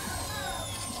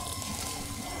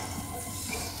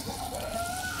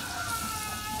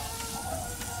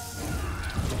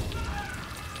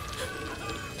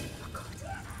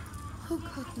 Oh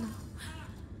god, no.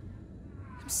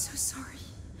 I'm so sorry.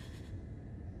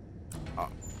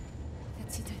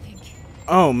 That's it, I think.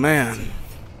 Oh man.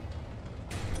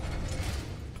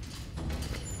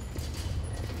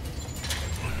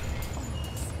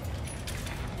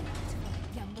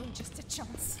 Gamble, just a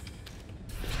chance.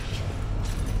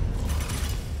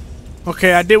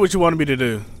 Okay, I did what you wanted me to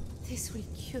do. This will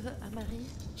cure Amari.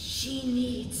 She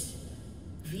needs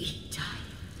Vita.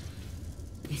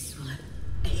 This will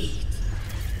aid.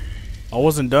 I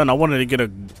wasn't done. I wanted to get a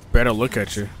better look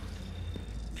at you.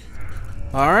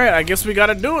 Alright, I guess we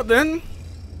gotta do it then.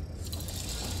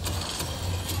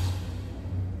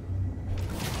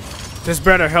 This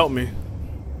better help me.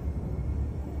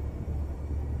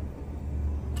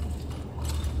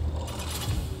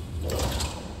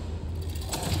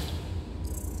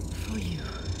 For you,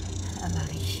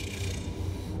 Amari.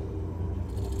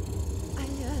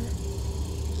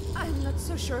 I'm not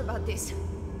so sure about this.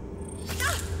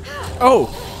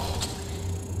 Oh!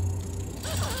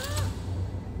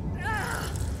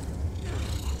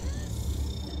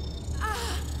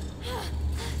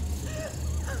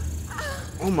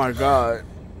 Oh my god.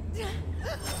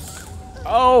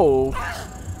 Oh!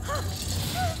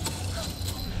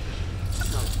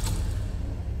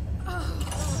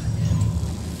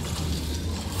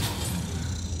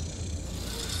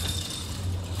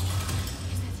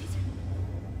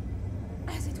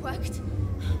 Has it worked?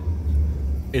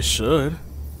 It should.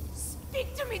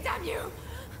 Speak to me, damn you!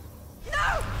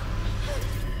 No!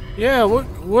 Yeah,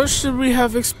 what should we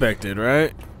have expected,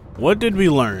 right? What did we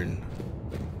learn?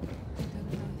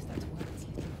 Don't know if that works,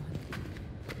 little one.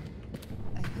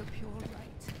 I hope you're all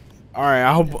right. Alright,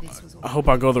 I hope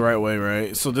I go the right way,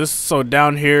 right? So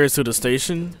down here is to the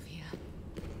station?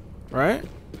 Right?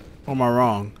 Or am I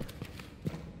wrong?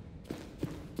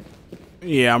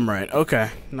 Yeah, I'm right. Okay,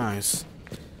 nice.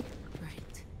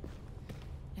 Right.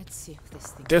 Let's see if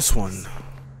this thing This one.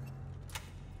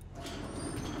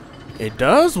 It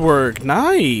does work.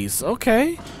 Nice.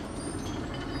 Okay.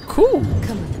 Cool.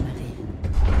 Come on, Marie.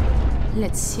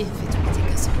 Let's see if it will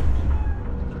take us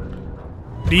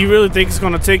home. Do you really think it's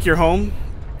gonna take you home?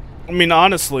 I mean,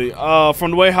 honestly, from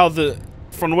the way how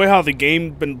the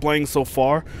game been playing so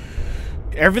far,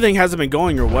 everything hasn't been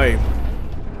going your way.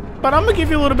 But I'm gonna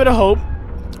give you a little bit of hope.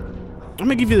 I'm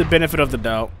gonna give you the benefit of the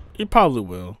doubt. You probably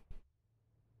will.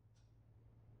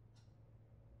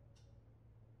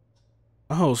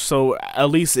 Oh, so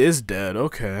Elise is dead.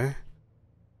 Okay.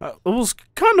 I was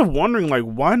kind of wondering, like,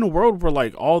 why in the world were,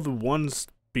 like, all the ones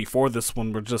before this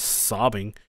one were just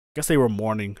sobbing? I guess they were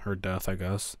mourning her death, I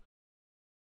guess.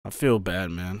 I feel bad,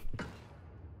 man.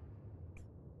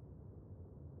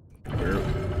 Where?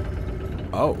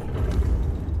 Oh.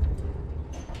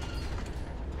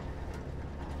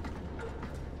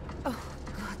 Oh,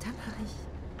 God, Marie.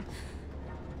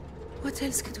 What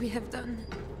else could we have done?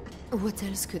 What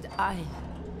else could I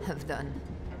have done?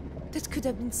 That could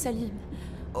have been Salim,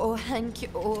 or Hank,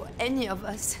 or any of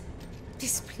us.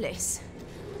 This place.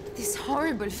 This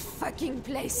horrible fucking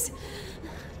place.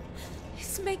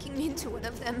 It's making me into one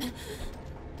of them.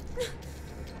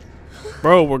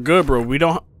 Bro, we're good, bro. We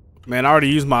don't... Man, I already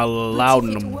used my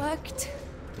laudanum. It worked.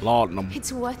 Laudanum.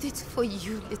 It's worth it for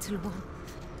you, little one.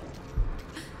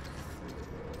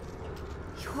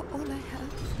 You're all I have.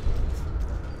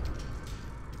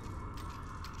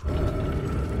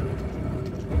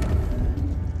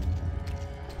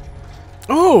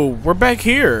 Oh, we're back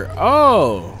here.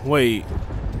 Oh, wait.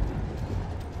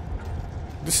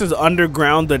 This is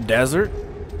underground the desert?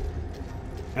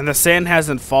 And the sand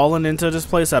hasn't fallen into this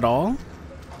place at all?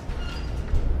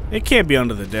 It can't be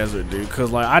under the desert, dude.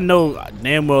 Because, like, I know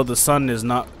damn well the sun is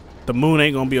not... The moon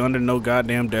ain't gonna be under no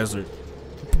goddamn desert.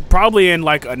 Probably in,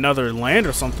 like, another land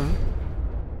or something.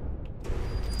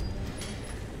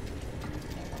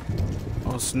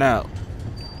 Oh, snap.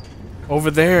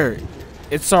 Over there.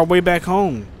 It's our way back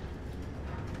home.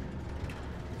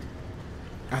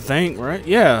 I think, right?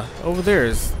 Yeah, over there.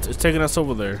 It's taking us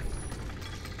over there.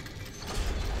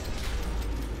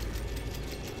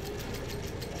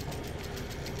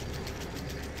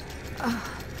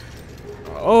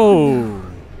 Oh.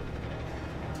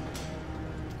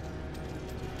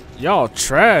 Y'all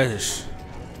trash.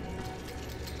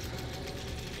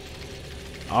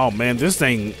 Oh man, this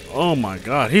thing, oh my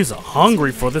god, he's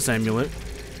hungry for this amulet.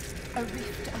 A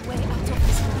rift away out of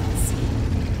this place.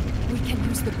 We can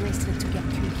use the bracelet to get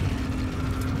through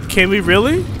here. Can we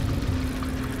really?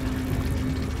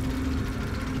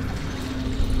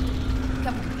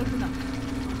 Come on, open up.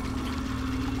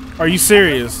 Are you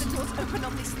serious? The doors open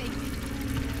on this thing.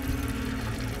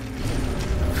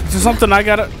 Is there something I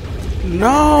gotta...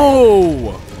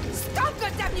 No! Stop,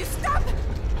 goddamn you, stop!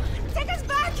 Take us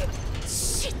back!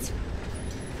 Shit!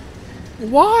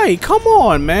 Why? Come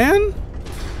on, man.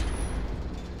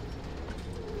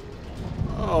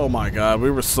 Oh my god, we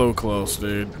were so close,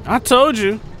 dude. I told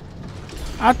you.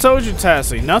 I told you,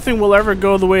 Tassie. Nothing will ever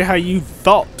go the way how you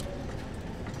thought.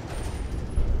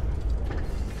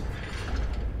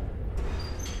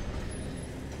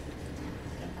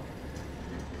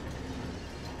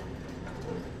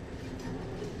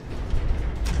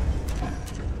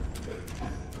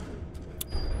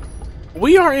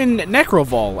 We are in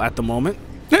Necroval at the moment.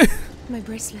 My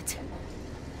bracelet.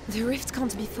 The rift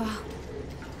can't be far.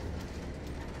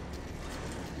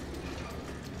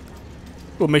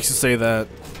 What makes you say that?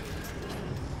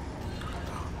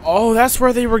 Oh, that's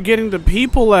where they were getting the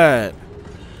people at.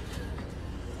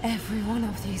 Every one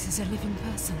of these is a living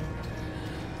person.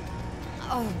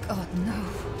 Oh god, no.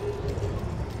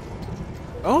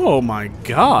 Oh my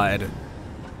god.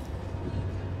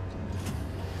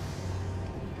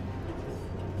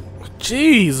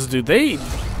 Jeez, dude, they...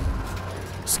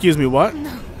 Excuse me, what?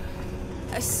 No.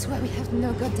 I swear we have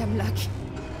no goddamn luck.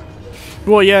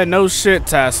 Well, yeah, no shit,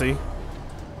 Tassie.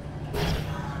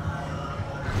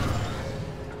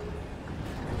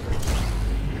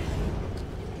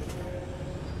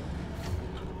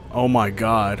 Oh my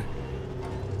god.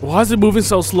 Why is it moving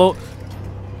so slow?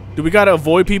 Do we gotta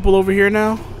avoid people over here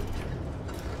now?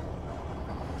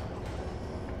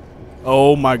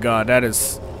 Oh my god, that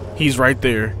is... He's right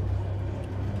there.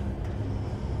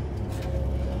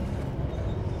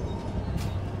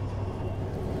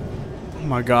 Oh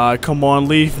my god, come on,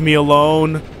 leave me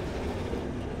alone.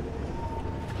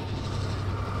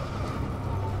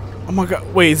 Oh my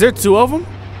god, wait, is there two of them?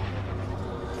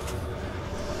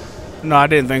 No, I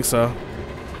didn't think so.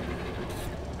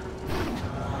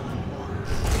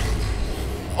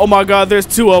 Oh my god, there's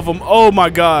two of them. Oh my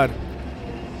god.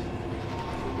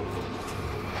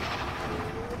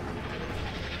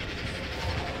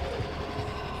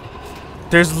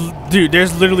 Dude,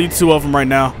 there's literally 2 of them right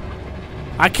now.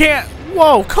 I can't.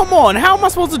 Whoa, come on. How am I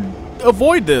supposed to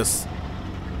avoid this?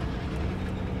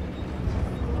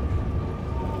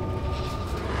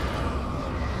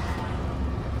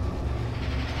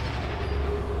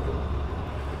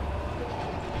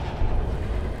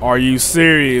 Are you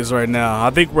serious right now? I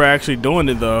think we're actually doing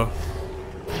it though.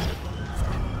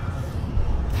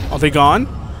 Are they gone?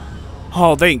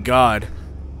 Oh, thank God.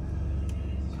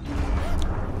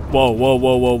 Whoa, whoa,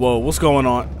 whoa, whoa, whoa. What's going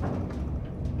on?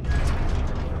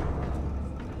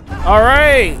 All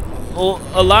right. Well,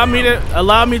 allow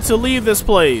me to leave this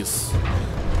place.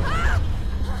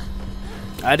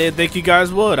 I didn't think you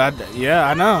guys would. Yeah,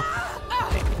 I know.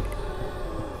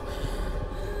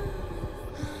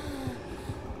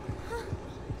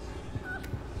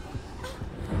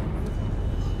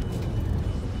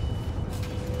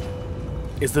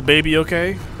 Is the baby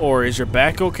okay? Or is your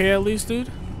back okay at least, dude?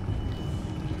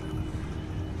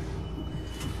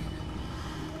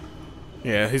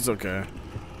 Yeah, he's okay.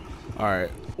 Alright.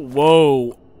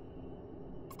 Whoa.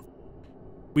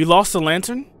 We lost the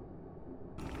lantern?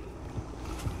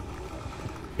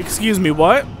 Excuse me,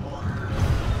 what?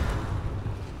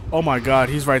 Oh my God,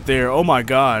 he's right there. Oh my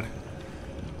God.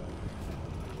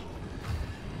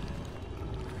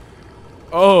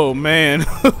 Oh man.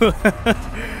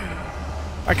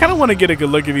 I kind of want to get a good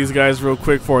look at these guys real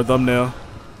quick for a thumbnail.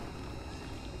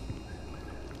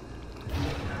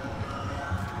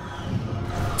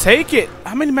 Take it.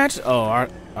 How many matches? Oh, I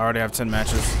already have 10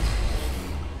 matches.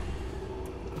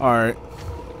 All right.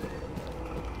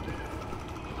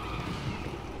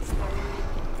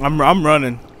 I'm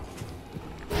running.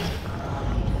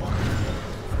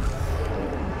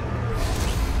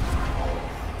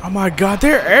 Oh my God,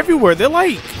 they're everywhere. They're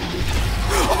like,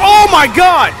 oh my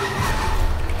God.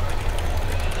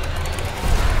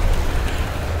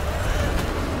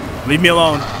 Leave me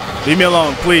alone. Leave me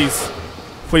alone, please.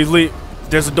 Please leave.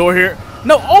 There's a door here.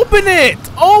 No, open it.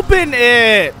 Open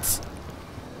it.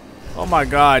 Oh my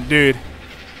God, dude.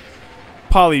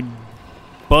 Probably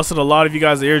busted a lot of you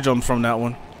guys' eardrums from that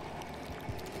one.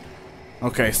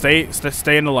 Okay, stay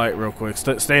in the light real quick.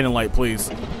 Stay in the light, please.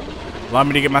 Allow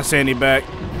me to get my sanity back.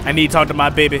 I need to talk to my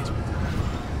baby.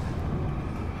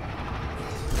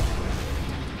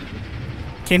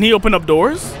 Can he open up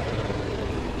doors?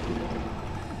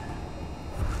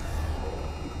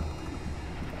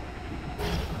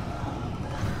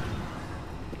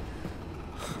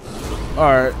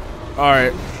 Alright,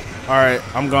 alright,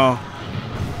 alright, I'm gone.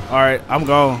 Alright, I'm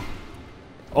gone.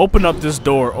 Open up this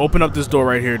door. Open up this door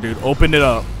right here, dude. Open it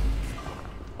up.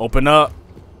 Open up.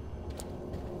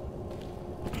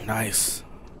 Nice.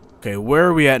 Okay, where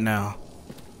are we at now?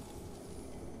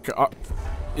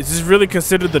 Is this really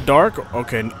considered the dark?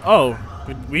 Okay. Oh,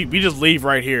 we just leave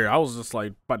right here. I was just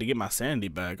like about to get my sanity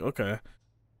back. Okay.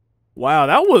 Wow,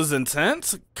 that was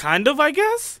intense. Kind of, I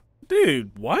guess.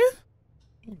 Dude, what?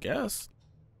 I guess.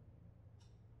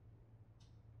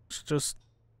 It's just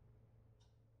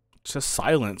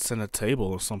silence and a table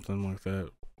or something like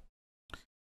that.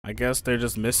 I guess they're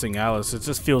just missing Alice. It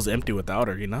just feels empty without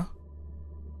her, you know?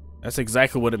 That's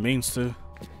exactly what it means too.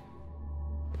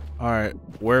 Alright,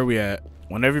 where are we at?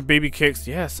 When every baby kicks,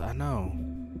 yes, I know.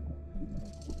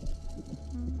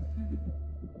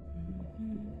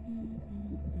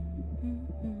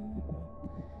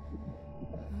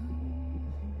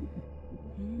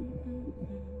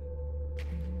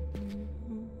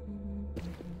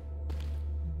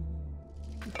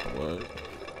 What?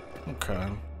 Okay.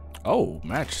 Oh,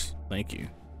 match. Thank you.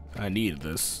 I needed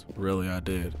this. Really, I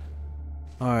did.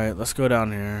 Alright, let's go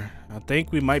down here. I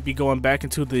think we might be going back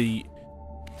into the...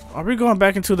 Are we going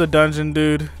back into the dungeon,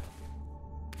 dude?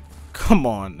 Come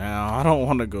on now. I don't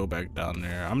want to go back down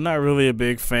there. I'm not really a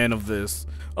big fan of this.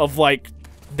 Of, like,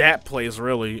 that place,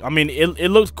 really. I mean, it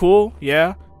looks cool,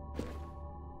 yeah.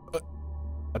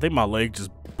 I think my leg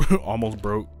just almost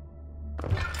broke.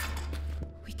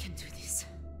 We can do this.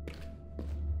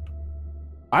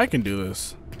 I can do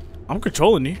this. I'm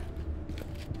controlling you.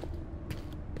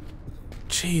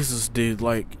 Jesus, dude,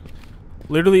 like,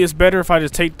 literally it's better if I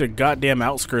just take the goddamn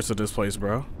outskirts of this place,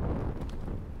 bro.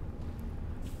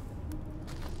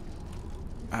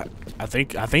 I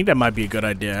think that might be a good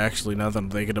idea, actually, now that I'm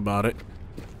thinking about it.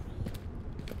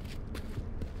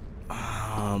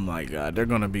 Oh my God, they're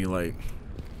gonna be like,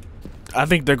 I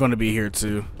think they're gonna be here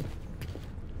too.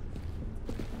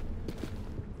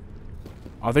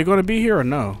 Are they gonna be here or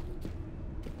no?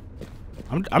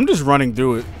 I'm just running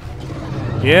through it.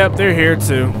 Yep, they're here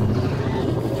too.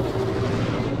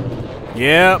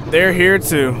 Yep, they're here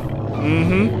too.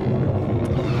 Mm-hmm.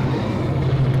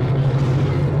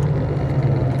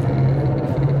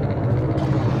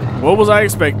 What was I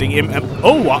expecting?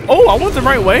 Oh, I went the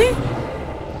right way?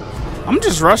 I'm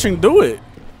just rushing through it.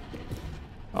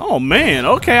 Oh, man.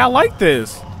 Okay, I like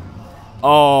this.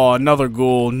 Oh, another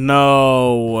ghoul.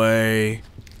 No way.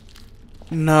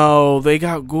 No, they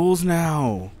got ghouls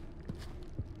now.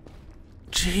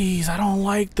 Jeez, I don't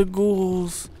like the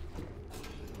ghouls.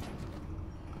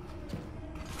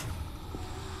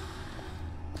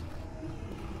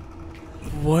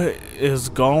 What is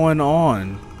going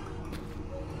on?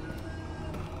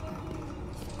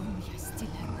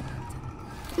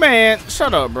 Man,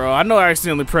 shut up, bro. I know I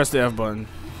accidentally pressed the F button.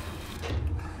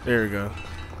 There we go.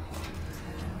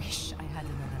 Wish I had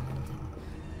another lantern.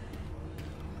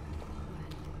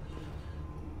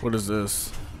 What is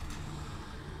this?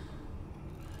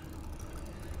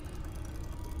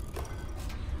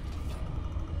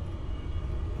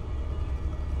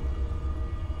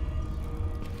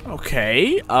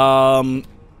 Okay.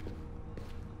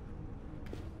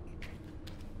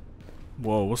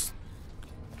 Whoa, what's...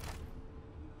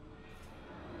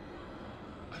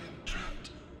 I am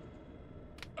trapped.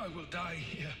 I will die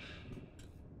here.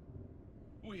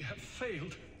 We have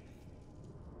failed.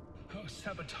 Our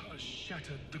sabotage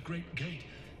shattered the Great Gate,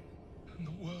 and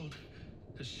the world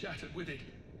has shattered with it.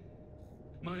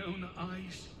 My own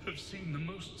eyes have seen the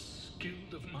most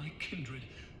skilled of my kindred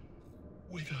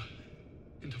wither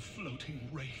into floating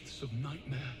wraiths of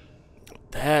nightmare.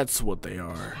 That's what they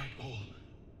are. Despite all,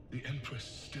 the Empress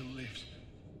still lives,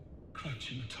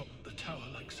 crouching atop the tower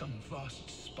like some vast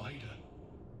spider,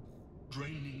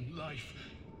 draining life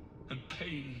and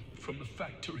pain from the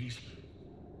factories.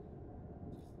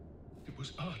 It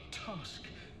was our task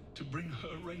to bring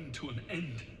her reign to an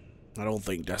end. I don't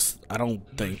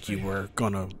think you were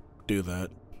gonna do that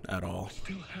at all. I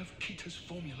still have Kita's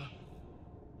formula.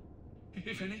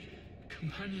 If any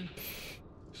companion,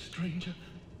 stranger,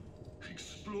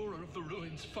 explorer of the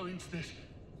ruins finds this,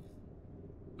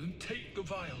 then take the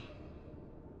vial.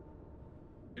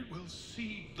 It will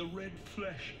seed the red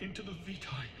flesh into the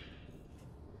Vitae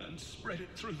and spread it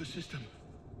through the system.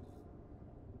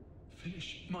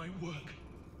 Finish my work.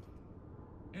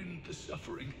 End the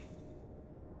suffering.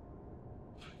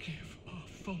 Forgive our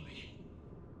folly.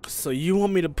 So you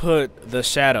want me to put the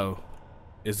shadow?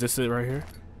 Is this it right here?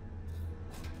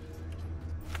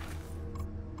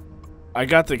 I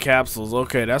got the capsules.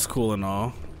 Okay, that's cool and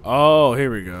all. Oh,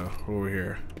 here we go. Over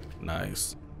here.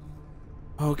 Nice.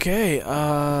 Okay,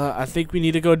 I think we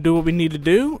need to go do what we need to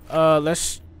do.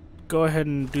 Let's go ahead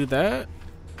and do that.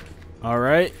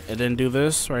 Alright, and then do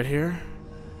this right here.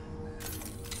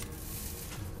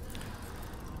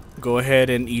 Go ahead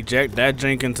and eject that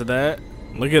drink into that.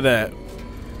 Look at that.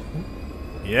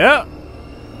 Yep.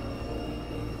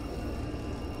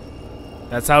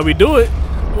 That's how we do it.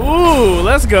 Ooh,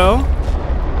 let's go.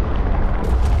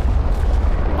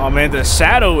 Oh man, the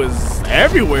shadow is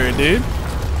everywhere, dude.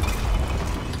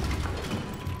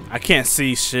 I can't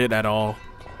see shit at all.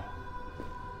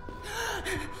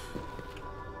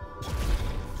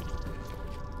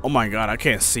 Oh my god, I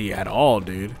can't see at all,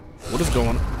 dude. What is going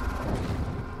on?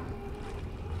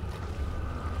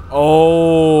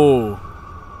 Oh.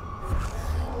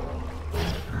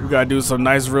 We gotta do some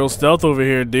nice real stealth over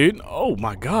here, dude. Oh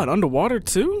my god, underwater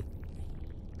too?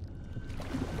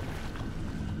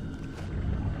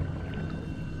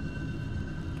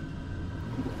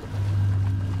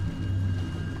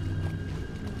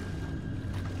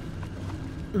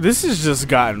 This has just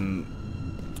gotten...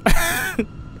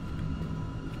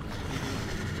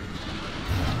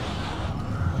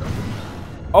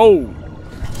 Oh!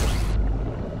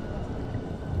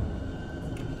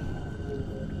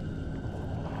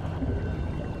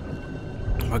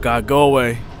 Oh my god, go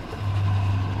away.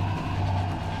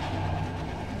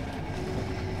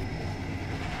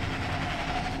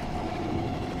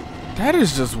 That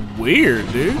is just weird,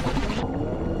 dude.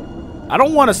 I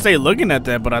don't want to stay looking at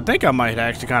that, but I think I might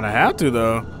actually kind of have to,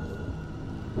 though.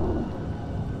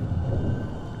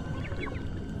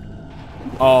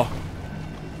 Oh.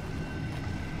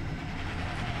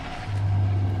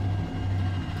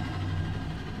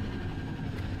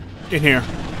 In here.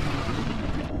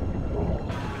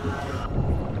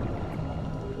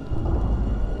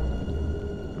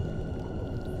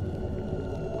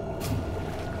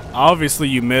 Obviously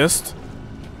you missed.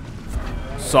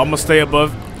 So I'm gonna stay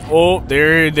above. Oh,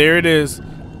 there it is.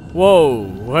 Whoa,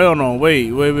 hold on,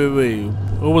 wait.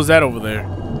 What was that over there?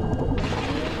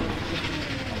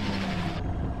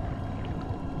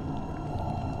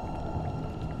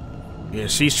 Yeah,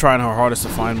 she's trying her hardest to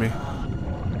find me.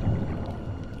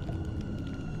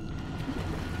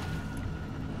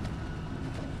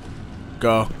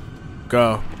 Go.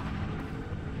 Go.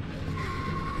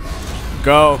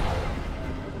 Go.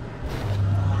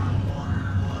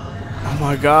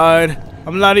 my god.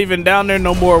 I'm not even down there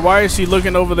no more. Why is she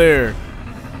looking over there?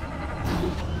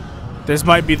 This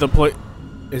might be the place.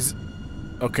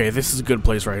 Okay, this is a good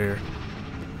place right here.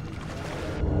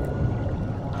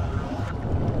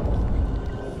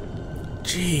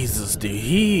 Jesus,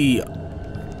 dude.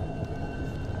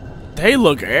 They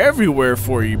look everywhere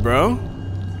for you, bro.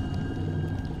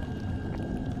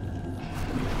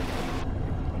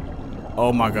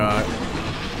 Oh my god.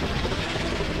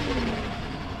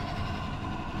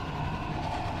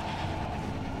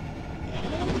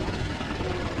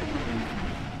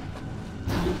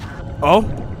 Oh?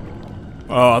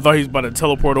 Oh, I thought he was about to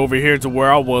teleport over here to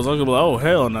where I was. I was gonna be like, oh,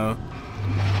 hell no.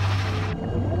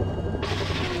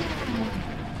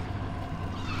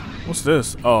 What's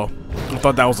this? Oh, I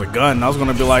thought that was a gun. I was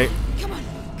gonna be like,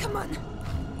 Come on.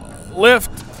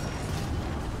 lift.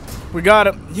 We got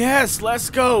him. Yes, let's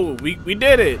go. We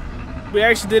did it. We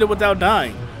actually did it without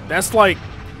dying. That's like,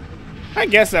 I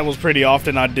guess that was pretty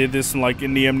often I did this in like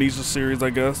in the Amnesia series,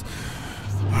 I guess.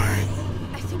 Alright.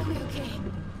 I think we're okay.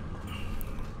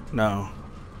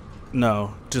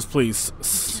 No, just please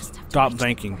stop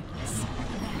thinking. There,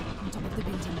 on top of the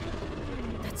building.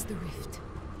 That's the rift.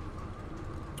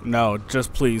 No,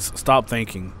 just please stop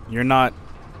thinking. You're not.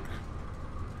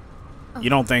 You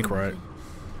don't think right.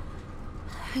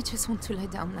 I just want to lie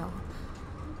down now.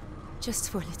 Just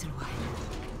for a little while.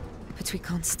 But we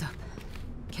can't stop,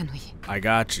 can we? I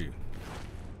got you.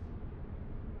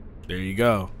 There you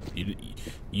go.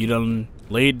 You done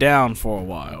laid down for a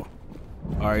while.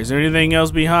 Alright, is there anything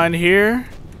else behind here?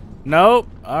 Nope.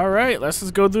 Alright, let's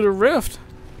just go through the rift.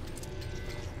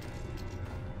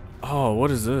 Oh, what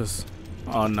is this?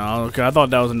 Oh no, okay, I thought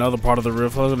that was another part of the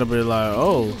rift. I was gonna be like,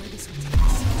 oh.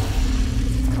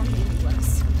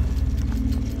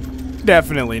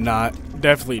 Definitely not.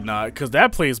 Definitely not. Because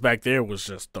that place back there was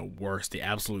just the worst. The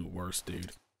absolute worst, dude.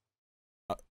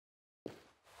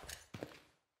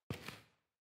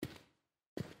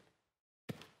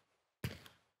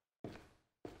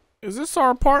 Is this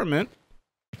our apartment?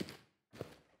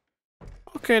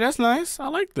 Okay, that's nice. I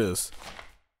like this.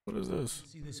 What is this?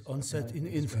 See this onset in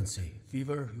infancy.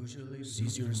 Fever,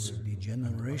 seizures,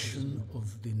 degeneration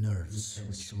of the nerves,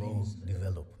 slow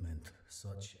development,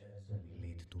 such as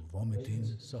lead to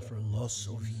vomiting, suffer loss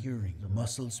of hearing. The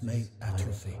muscles may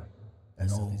atrophy.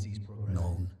 No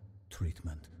known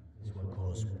treatment. This will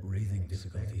cause breathing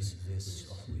difficulties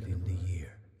within the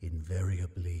year,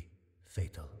 invariably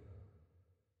fatal.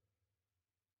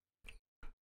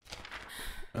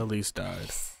 Elise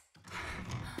died.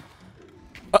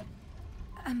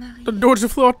 The door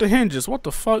just flew off the hinges. What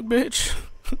the fuck, bitch?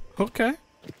 Okay.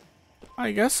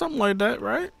 I guess something like that,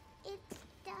 right? It's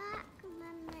dark,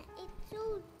 Mama. It's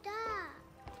so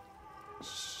dark.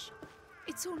 Shh.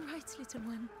 It's all right, little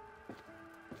one.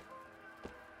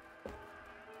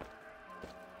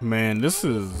 Man, this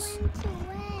is...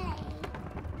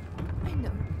 I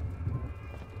know.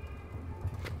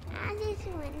 I just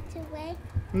went away.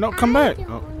 No, come back. I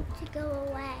don't want to go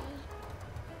away.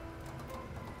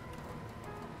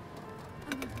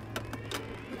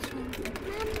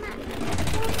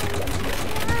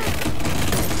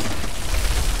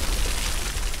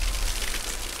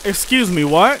 Excuse me,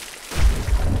 what?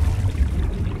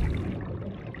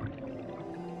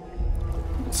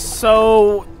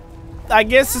 So, I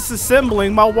guess it's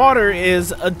assembling. My water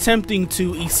is attempting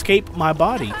to escape my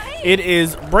body. It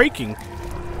is breaking.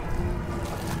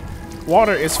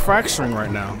 Water is fracturing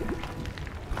right now.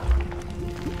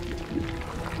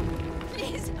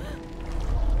 Please.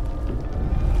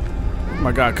 Oh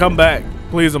my god, come back.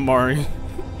 Please, Amari.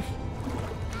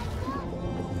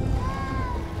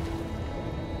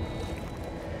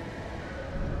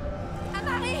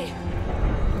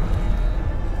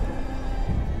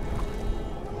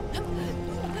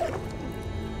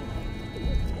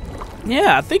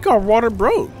 Yeah, I think our water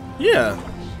broke. Yeah.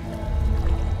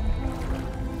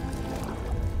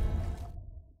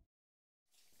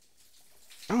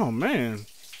 Oh, man.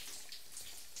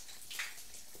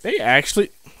 They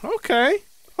actually... Okay.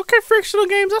 Okay, Frictional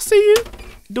Games, I see you.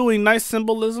 Doing nice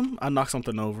symbolism. I knocked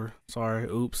something over. Sorry.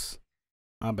 Oops.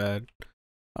 My bad.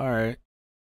 Alright.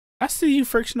 I see you,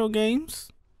 Frictional Games.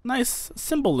 Nice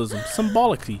symbolism.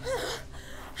 Symbolically.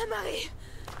 Marie.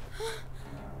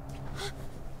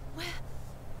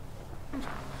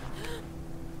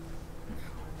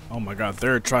 Oh my god,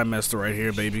 third trimester right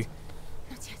here, baby.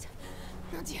 Not yet.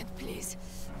 Not yet, please.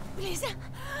 Please.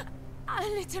 A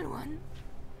little one.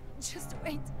 Just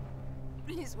wait.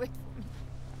 Please wait for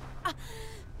me.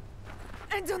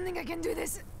 I don't think I can do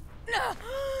this. No.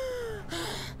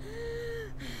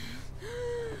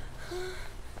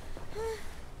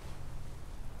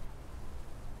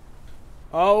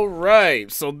 Alright,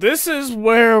 so this is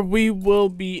where we will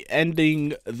be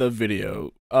ending the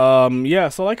video. Yeah,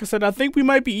 so like I said, I think we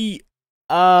might be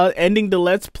ending the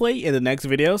Let's Play in the next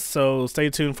video, so stay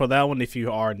tuned for that one if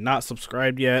you are not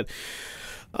subscribed yet.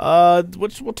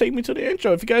 Which will take me to the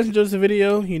intro. If you guys enjoyed the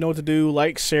video, you know what to do.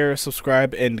 Like, share,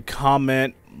 subscribe, and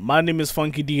comment. My name is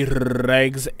Funky D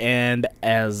Regs, and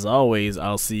as always,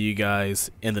 I'll see you guys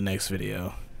in the next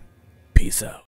video. Peace out.